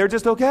believe that they're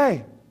just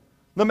okay.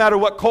 No matter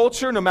what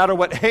culture, no matter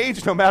what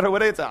age, no matter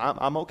what age,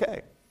 I'm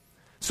okay.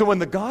 So when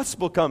the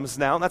gospel comes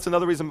now, and that's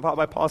another reason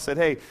why Paul said,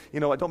 hey,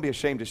 don't be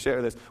ashamed to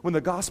share this. When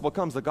the gospel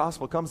comes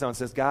down and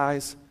says,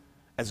 guys,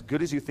 as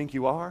good as you think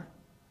you are,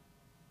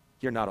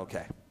 you're not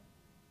okay.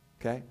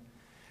 Okay?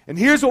 And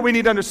here's what we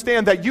need to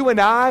understand, that you and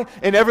I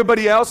and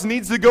everybody else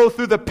needs to go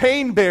through the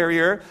pain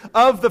barrier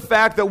of the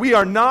fact that we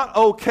are not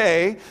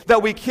okay,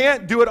 that we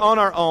can't do it on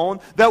our own,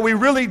 that we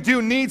really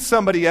do need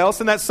somebody else,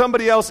 and that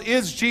somebody else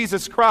is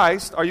Jesus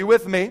Christ. Are you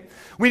with me?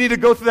 We need to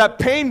go through that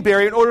pain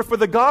barrier in order for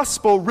the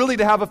gospel really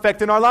to have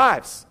effect in our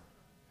lives.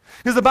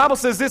 Because the Bible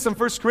says this in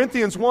 1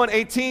 Corinthians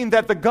 1:18,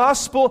 that the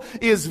gospel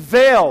is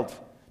veiled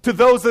to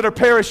those that are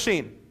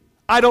perishing.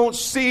 I don't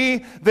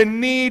see the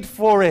need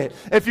for it.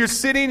 If you're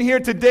sitting here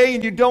today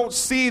and you don't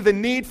see the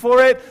need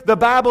for it, the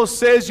Bible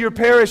says you're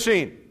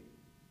perishing.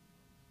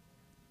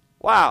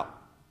 Wow.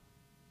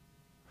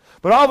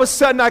 But all of a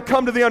sudden I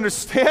come to the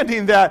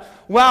understanding that,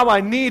 wow,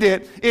 I need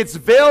it. It's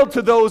veiled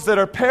to those that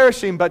are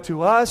perishing, but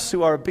to us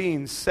who are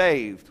being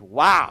saved,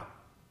 wow.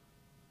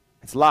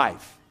 It's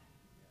life.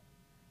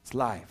 It's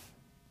life.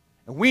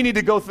 And we need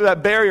to go through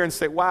that barrier and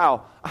say,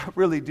 wow, I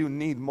really do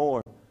need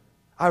more.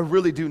 I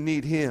really do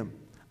need Him.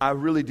 I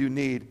really do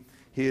need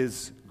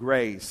His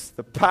grace.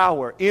 The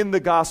power in the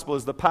gospel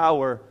is the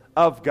power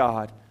of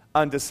God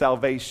unto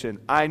salvation.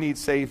 I need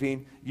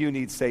saving. You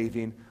need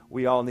saving.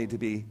 We all need to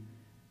be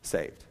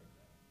saved.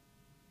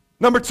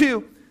 Number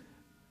 2,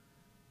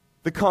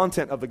 the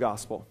content of the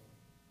gospel.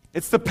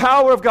 It's the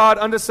power of God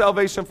unto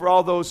salvation for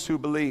all those who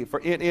believe. For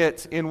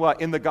in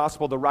what? In the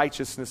gospel, the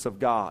righteousness of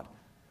God.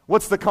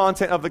 What's the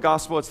content of the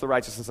gospel? It's the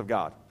righteousness of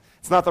God.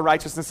 It's not the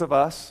righteousness of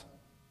us.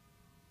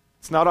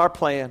 It's not our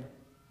plan.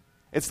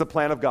 It's the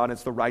plan of God, and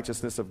it's the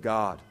righteousness of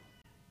God.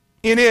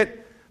 In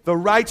it, the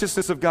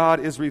righteousness of God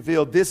is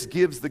revealed. This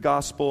gives the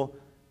gospel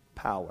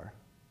power.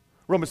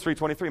 Romans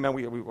 3:23, man,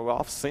 we've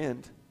all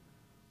sinned.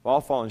 We've all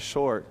fallen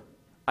short.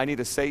 I need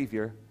a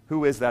Savior.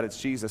 Who is that? It's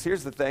Jesus.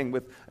 Here's the thing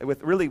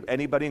with really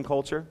anybody in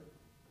culture.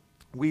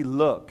 We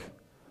look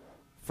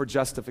for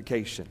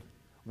justification.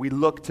 We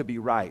look to be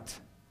right.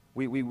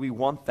 We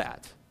want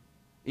that.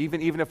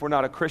 Even if we're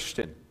not a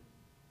Christian.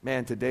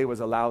 Man, today was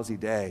a lousy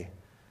day.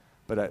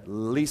 But at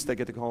least I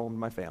get to go home to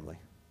my family.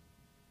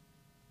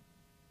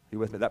 You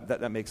with me?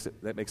 That makes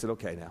it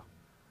okay now.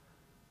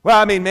 Well,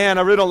 I mean, man,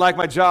 I really don't like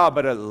my job,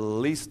 but at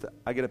least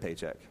I get a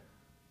paycheck.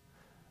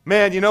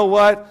 Man, you know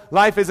what?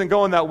 Life isn't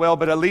going that well,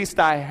 but at least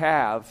I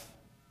have.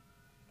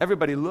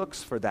 Everybody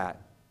looks for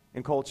that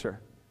in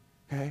culture.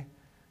 Okay?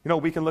 You know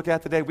what we can look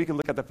at today? We can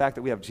look at the fact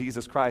that we have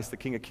Jesus Christ, the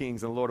King of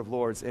Kings and the Lord of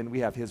Lords, and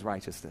we have His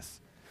righteousness.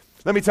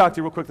 Let me talk to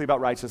you real quickly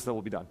about righteousness, then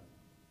we'll be done.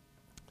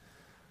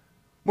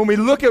 When we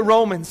look at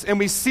Romans and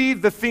we see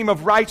the theme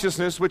of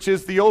righteousness, which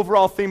is the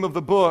overall theme of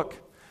the book,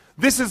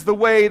 this is the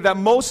way that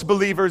most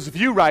believers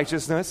view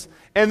righteousness,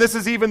 and this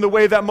is even the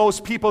way that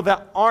most people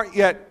that aren't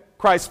yet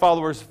Christ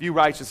followers view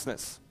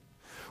righteousness.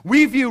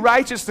 We view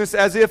righteousness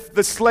as if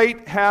the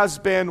slate has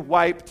been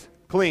wiped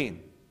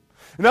clean.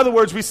 In other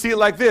words, we see it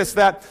like this,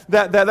 that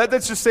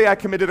let's just say I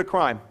committed a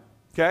crime,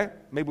 okay?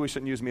 Maybe we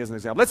shouldn't use me as an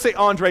example. Let's say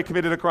Andre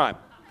committed a crime,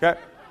 okay?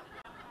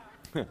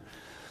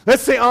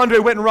 Let's say Andre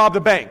went and robbed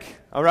a bank,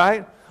 all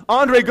right?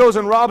 Andre goes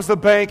and robs the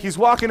bank. He's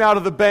walking out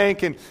of the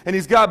bank, and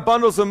he's got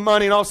bundles of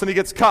money, and all of a sudden he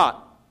gets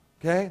caught,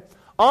 okay?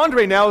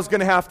 Andre now is going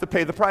to have to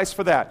pay the price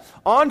for that.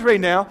 Andre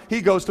now, he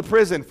goes to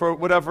prison for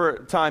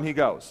whatever time he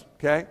goes,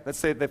 okay? Let's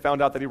say they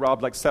found out that he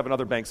robbed like 7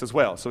 other banks as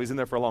well, so he's in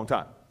there for a long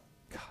time.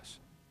 Gosh.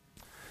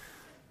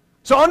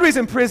 So Andre's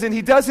in prison.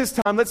 He does his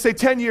time. Let's say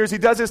 10 years. He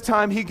does his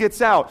time. He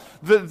gets out.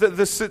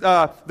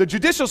 The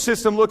judicial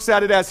system looks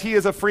at it as he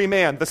is a free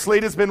man. The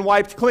slate has been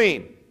wiped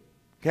clean,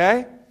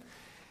 okay?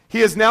 He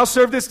has now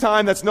served his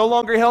time. That's no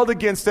longer held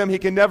against him. He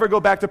can never go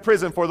back to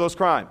prison for those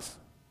crimes.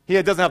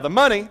 He doesn't have the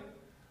money,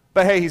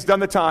 but hey, he's done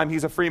the time.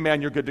 He's a free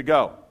man. You're good to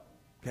go.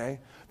 Okay?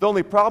 The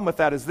only problem with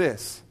that is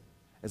this.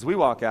 As we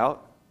walk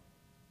out,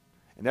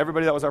 and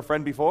everybody that was our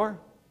friend before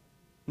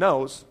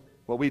knows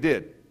what we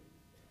did.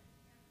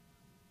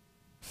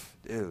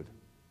 Dude,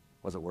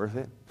 was it worth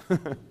it?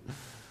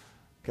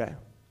 Okay?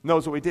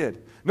 Knows what we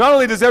did. Not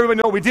only does everybody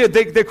know what we did,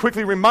 they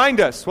quickly remind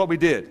us what we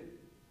did.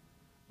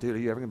 Dude, are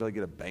you ever going to be able to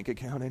get a bank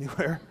account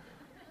anywhere?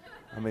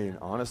 I mean,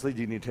 honestly, do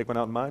you need to take one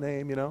out in my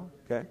name, you know?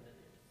 Okay?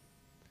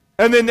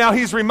 And then now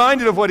he's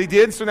reminded of what he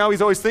did, so now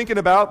he's always thinking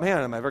about, man,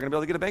 am I ever going to be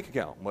able to get a bank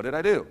account? What did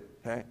I do?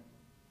 Okay?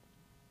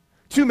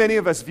 Too many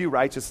of us view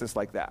righteousness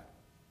like that.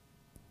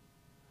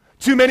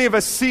 Too many of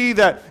us see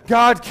that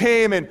God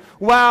came and,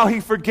 wow, He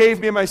forgave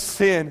me my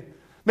sin.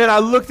 Man, I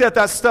looked at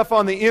that stuff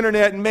on the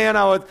internet, and man,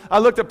 I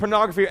looked at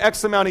pornography for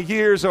X amount of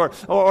years,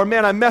 or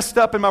man, I messed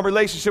up in my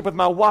relationship with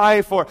my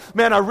wife, or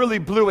man, I really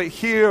blew it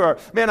here, or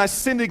man, I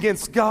sinned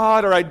against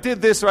God, or I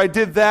did this, or I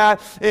did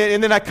that,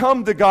 and then I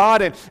come to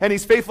God, and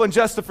He's faithful and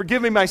just to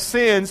forgive me my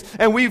sins,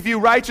 and we view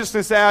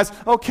righteousness as,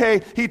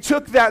 okay, He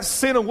took that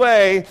sin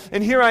away,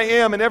 and here I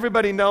am, and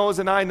everybody knows,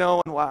 and I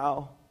know, and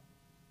wow.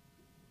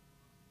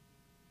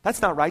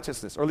 That's not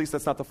righteousness, or at least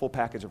that's not the full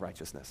package of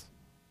righteousness.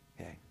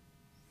 Okay.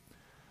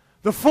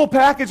 The full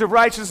package of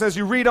righteousness, as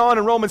you read on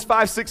in Romans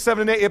 5, 6,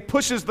 7, and 8, it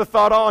pushes the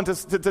thought on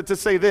to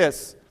say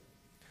this.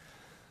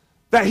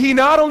 That He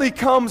not only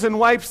comes and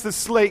wipes the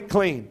slate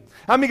clean.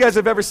 How many of you guys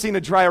have ever seen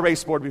a dry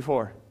erase board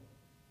before?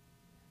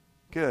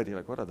 Good. You're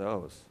like, what are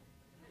those?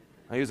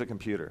 I use a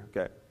computer.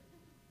 Okay.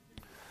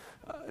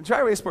 Dry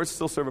erase boards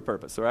still serve a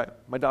purpose, all right?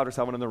 My daughters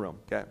have one in the room,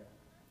 okay?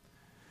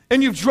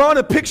 And you've drawn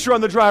a picture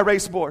on the dry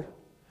erase board.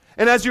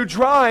 And as you're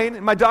drawing,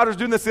 and my daughter's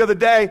doing this the other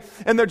day,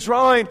 and they're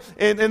drawing,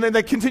 and then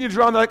they continue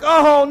drawing, they're like,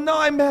 oh, no,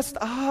 I messed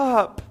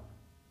up.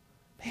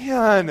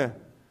 Man,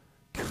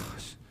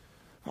 gosh.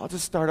 I'll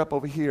just start up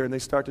over here, and they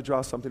start to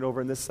draw something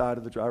over on this side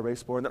of the dry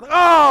erase board, and they're like,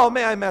 oh,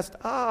 man, I messed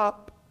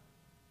up.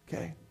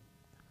 Okay.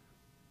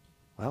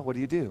 Well, what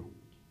do? You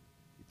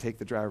take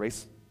the dry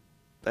erase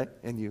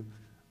and you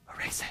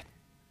erase it.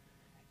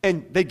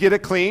 And they get a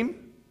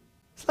clean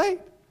slate.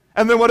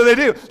 And then what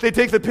do? They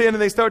take the pen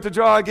and they start to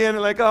draw again,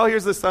 and like, oh,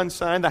 here's the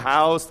sunshine, the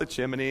house, the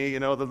chimney,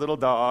 the little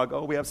dog.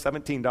 Oh, we have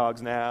 17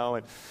 dogs now.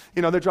 And,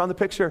 they're drawing the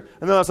picture.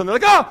 And then all of a sudden they're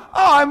like, oh,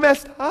 I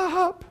messed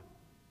up.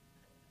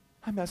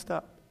 I messed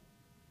up.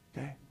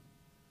 Okay.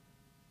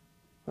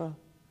 Well,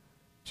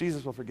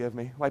 Jesus will forgive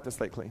me. Wipe the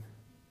slate clean.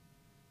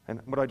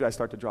 And what do? I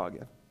start to draw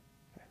again.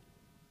 Okay.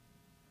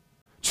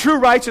 True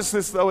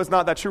righteousness, though, is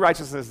not that. True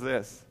righteousness is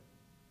this.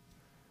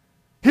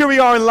 Here we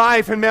are in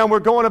life, and man, we're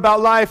going about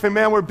life, and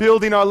man, we're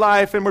building our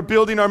life, and we're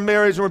building our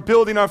marriage, and we're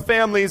building our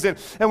families, and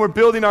we're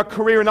building our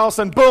career, and all of a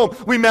sudden, boom,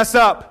 we mess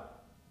up.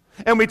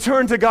 And we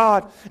turn to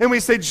God, and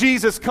we say,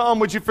 Jesus, come,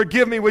 would you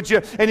forgive me, would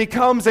you? And he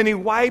comes, and he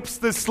wipes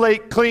the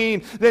slate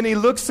clean. Then he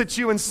looks at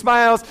you and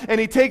smiles,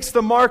 and he takes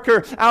the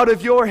marker out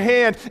of your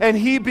hand, and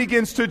he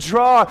begins to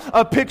draw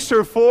a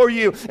picture for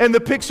you. And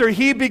the picture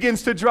he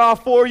begins to draw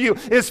for you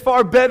is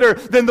far better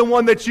than the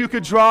one that you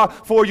could draw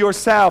for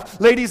yourself.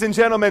 Ladies and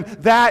gentlemen,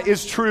 that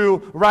is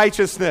true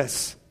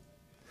righteousness.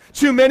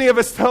 Too many of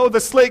us,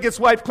 the slate gets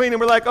wiped clean, and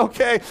we're like,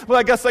 okay, well,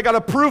 I guess I got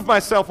to prove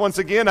myself once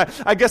again.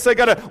 I guess I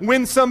got to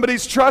win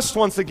somebody's trust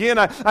once again.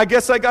 I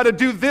guess I got to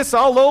do this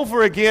all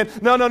over again.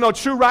 No.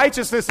 True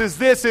righteousness is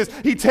this,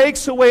 he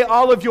takes away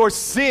all of your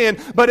sin,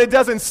 but it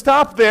doesn't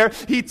stop there.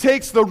 He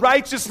takes the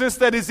righteousness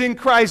that is in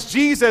Christ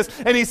Jesus,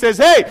 and he says,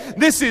 hey,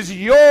 this is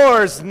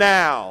yours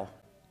now.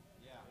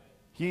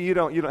 You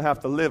don't have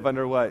to live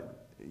under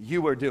what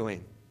you were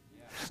doing.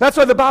 That's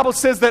why the Bible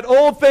says that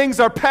old things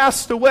are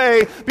passed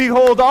away.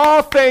 Behold,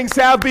 all things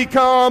have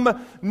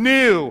become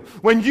new.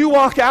 When you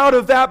walk out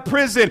of that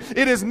prison,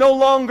 it is no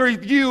longer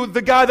you,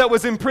 the guy that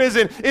was in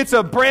prison. It's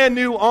a brand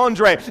new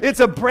Andre. It's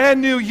a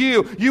brand new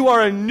you. You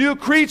are a new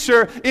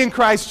creature in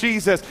Christ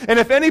Jesus. And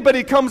if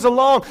anybody comes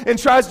along and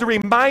tries to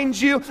remind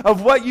you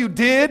of what you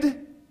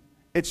did,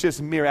 it's just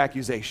mere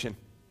accusation.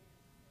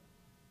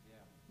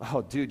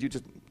 Oh,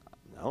 dude,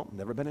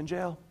 never been in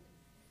jail.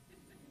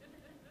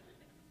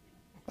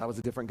 I was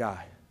a different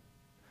guy.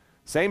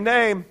 Same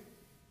name,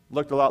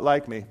 looked a lot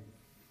like me.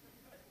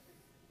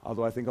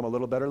 Although I think I'm a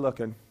little better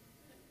looking.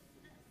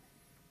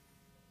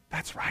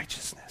 That's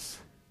righteousness.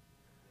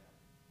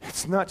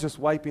 It's not just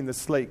wiping the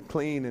slate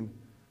clean and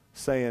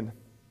saying,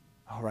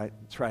 all right,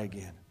 try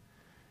again.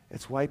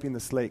 It's wiping the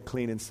slate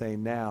clean and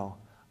saying, now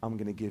I'm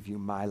going to give you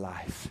my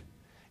life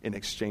in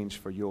exchange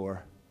for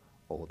your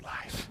old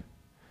life.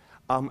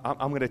 I'm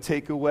going to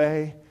take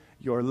away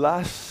your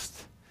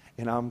lust,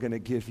 and I'm going to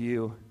give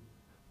you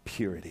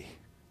purity.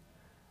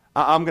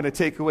 I'm going to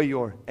take away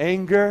your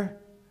anger,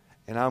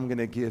 and I'm going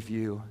to give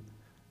you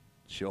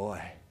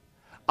joy.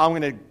 I'm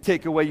going to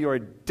take away your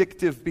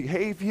addictive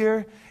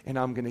behavior, and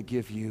I'm going to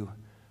give you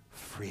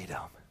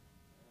freedom.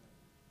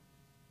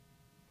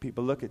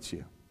 People look at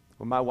you.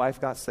 When my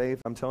wife got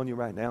saved, I'm telling you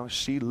right now,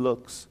 she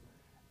looks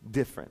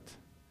different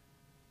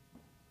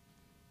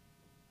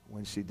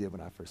when she did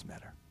when I first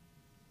met her.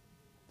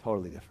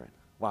 Totally different.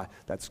 Why?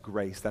 That's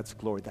grace. That's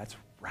glory. That's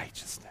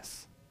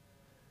righteousness.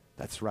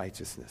 That's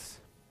righteousness.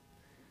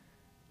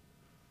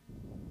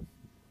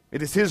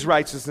 It is his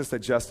righteousness that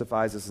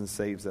justifies us and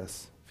saves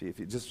us. If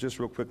you just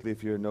real quickly,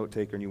 if you're a note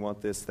taker and you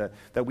want this,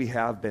 that we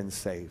have been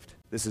saved.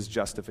 This is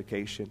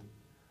justification.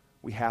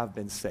 We have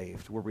been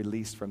saved. We're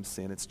released from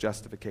sin. It's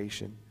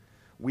justification.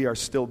 We are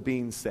still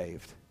being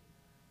saved.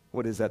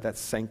 What is that?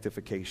 That's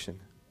sanctification.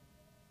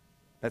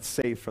 That's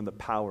saved from the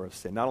power of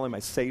sin. Not only am I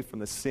saved from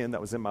the sin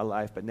that was in my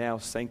life, but now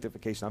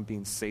sanctification, I'm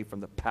being saved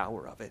from the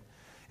power of it.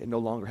 It no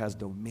longer has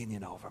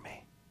dominion over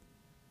me.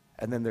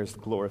 And then there's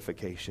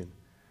glorification,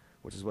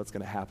 which is what's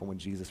going to happen when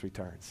Jesus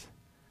returns.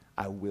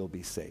 I will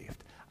be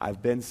saved.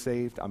 I've been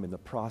saved, I'm in the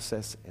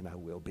process, and I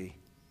will be.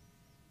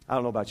 I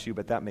don't know about you,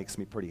 but that makes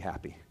me pretty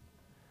happy.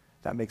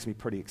 That makes me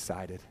pretty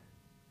excited.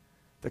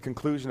 The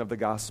conclusion of the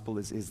gospel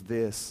is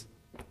this.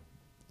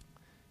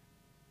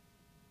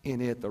 In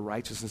it, the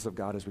righteousness of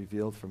God is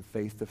revealed from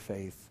faith to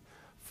faith,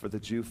 for the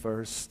Jew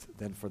first,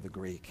 then for the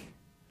Greek.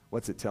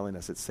 What's it telling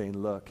us? It's saying,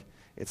 look,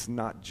 it's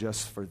not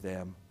just for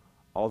them,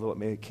 although it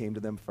may have came to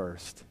them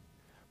first,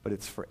 but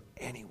it's for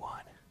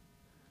anyone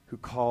who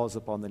calls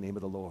upon the name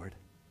of the Lord.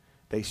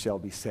 They shall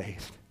be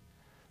saved.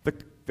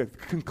 The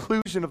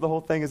conclusion of the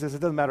whole thing is this: it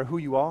doesn't matter who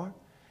you are.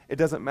 It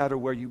doesn't matter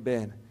where you've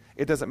been.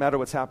 It doesn't matter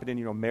what's happening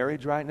in your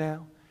marriage right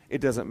now. It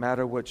doesn't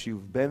matter what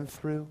you've been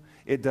through.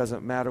 It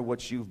doesn't matter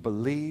what you've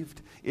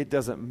believed. It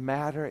doesn't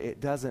matter. It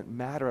doesn't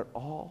matter at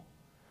all.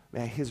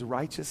 Man, his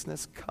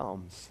righteousness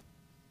comes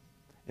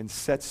and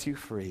sets you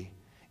free.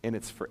 And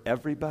it's for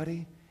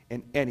everybody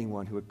and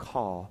anyone who would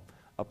call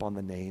upon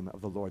the name of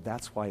the Lord.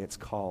 That's why it's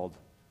called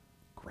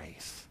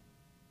grace.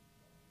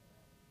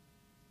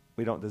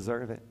 We don't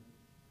deserve it.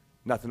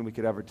 Nothing we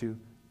could ever do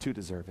to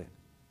deserve it.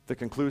 The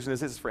conclusion is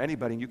this is for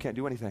anybody, and you can't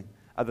do anything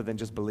other than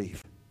just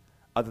believe.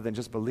 Other than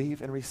just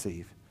believe and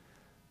receive.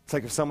 It's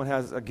like if someone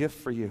has a gift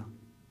for you.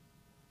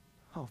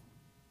 Oh,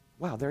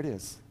 wow, there it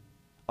is.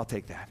 I'll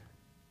take that.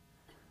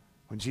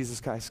 When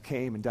Jesus Christ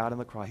came and died on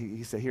the cross,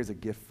 he said, here's a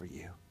gift for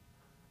you.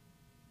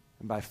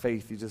 And by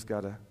faith, you just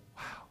got to,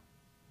 wow,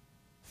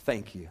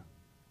 thank you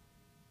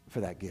for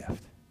that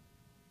gift.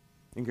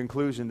 In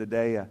conclusion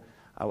today,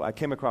 I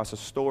came across a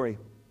story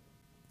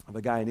of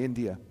a guy in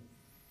India,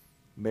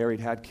 married,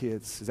 had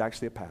kids, is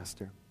actually a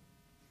pastor.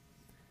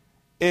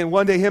 And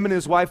one day, him and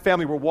his wife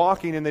family were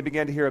walking, and they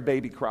began to hear a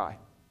baby cry.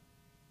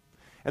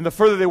 And the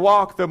further they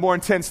walked, the more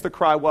intense the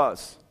cry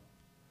was.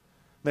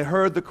 They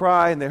heard the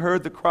cry, and they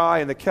heard the cry,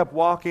 and they kept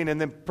walking,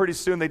 and then pretty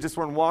soon they just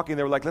weren't walking.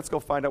 They were like, let's go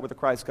find out where the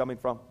cry is coming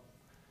from.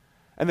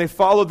 And they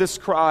followed this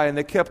cry, and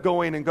they kept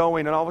going, and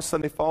all of a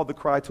sudden they followed the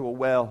cry to a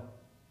well.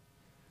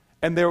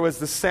 And there was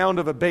the sound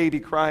of a baby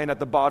crying at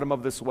the bottom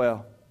of this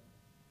well.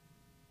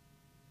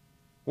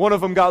 One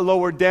of them got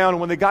lowered down, and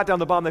when they got down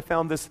the bottom, they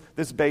found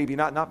this baby,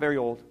 not very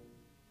old,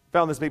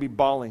 found this baby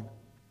bawling.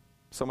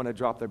 Someone had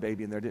dropped their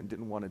baby in there,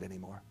 didn't want it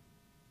anymore.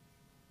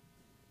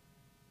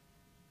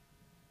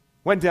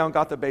 Went down,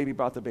 got the baby,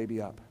 brought the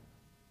baby up.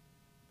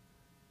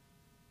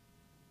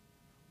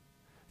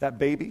 That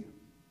baby,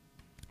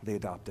 they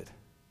adopted,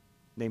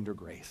 named her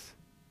Grace.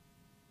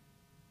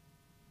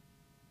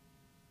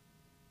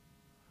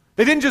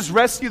 They didn't just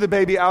rescue the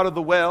baby out of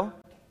the well.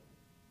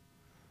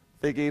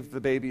 They gave the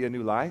baby a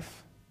new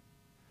life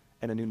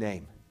and a new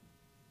name.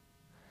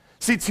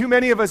 See, too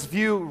many of us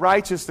view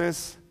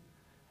righteousness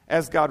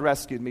as God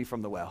rescued me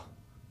from the well.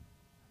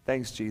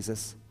 Thanks,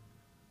 Jesus.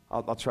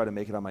 I'll try to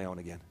make it on my own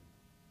again.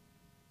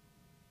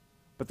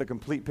 But the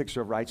complete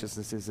picture of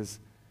righteousness is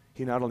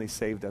He not only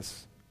saved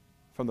us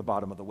from the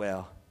bottom of the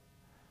well,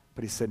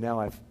 but He said, now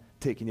I've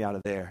taken you out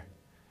of there.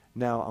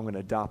 Now I'm going to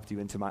adopt you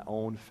into my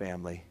own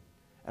family,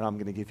 and I'm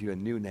going to give you a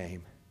new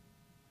name,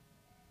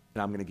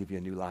 and I'm going to give you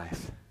a new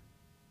life.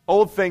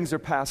 Old things are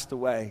passed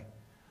away.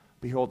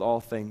 Behold,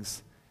 all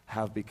things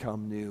have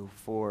become new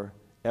for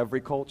every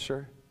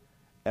culture,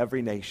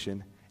 every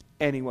nation.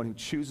 Anyone who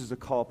chooses to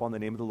call upon the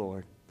name of the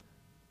Lord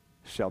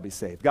shall be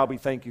saved. God, we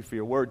thank you for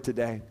your word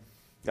today.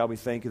 God, we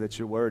thank you that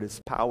your word is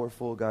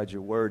powerful. God,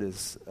 your word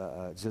is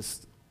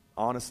just,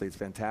 honestly, it's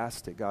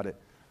fantastic. God,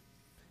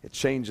 it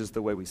changes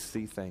the way we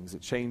see things.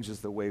 It changes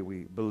the way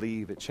we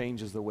believe. It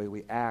changes the way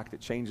we act. It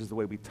changes the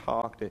way we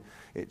talk.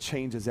 It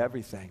changes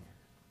everything.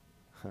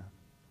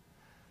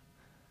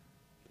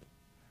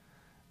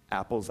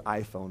 Apple's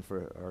iPhone,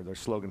 or their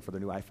slogan for their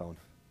new iPhone,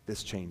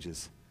 this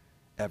changes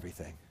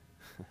everything.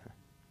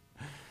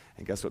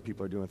 And guess what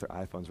people are doing with their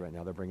iPhones right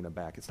now? They're bringing them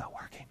back. It's not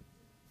working.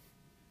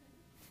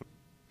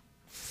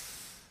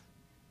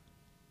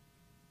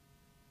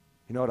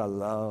 You know what I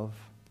love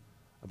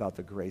about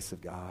the grace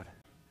of God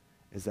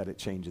is that it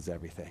changes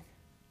everything.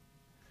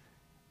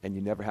 And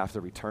you never have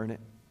to return it.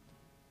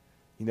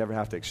 You never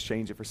have to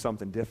exchange it for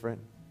something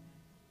different.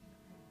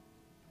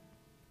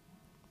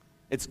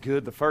 It's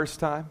good the first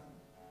time.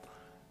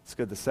 It's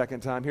good the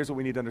second time. Here's what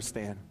we need to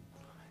understand.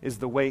 Is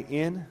the way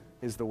in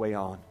is the way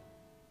on.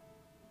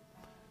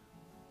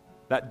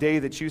 That day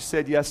that you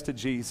said yes to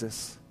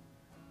Jesus,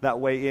 that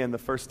way in, the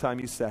first time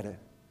you said it,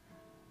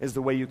 is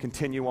the way you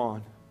continue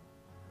on.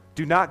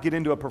 Do not get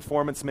into a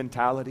performance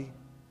mentality.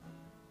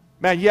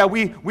 Man, yeah,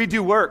 we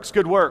do works,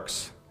 good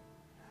works.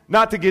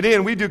 Not to get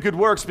in, we do good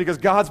works because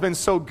God's been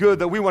so good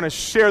that we want to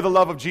share the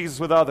love of Jesus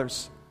with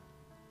others.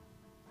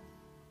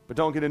 But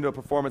don't get into a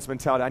performance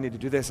mentality. I need to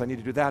do this, I need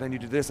to do that, I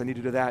need to do this, I need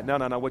to do that. No.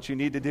 What you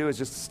need to do is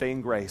just stay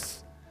in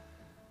grace.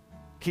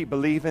 Keep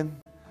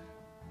believing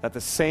that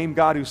the same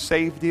God who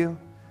saved you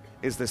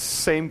is the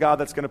same God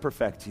that's going to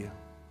perfect you.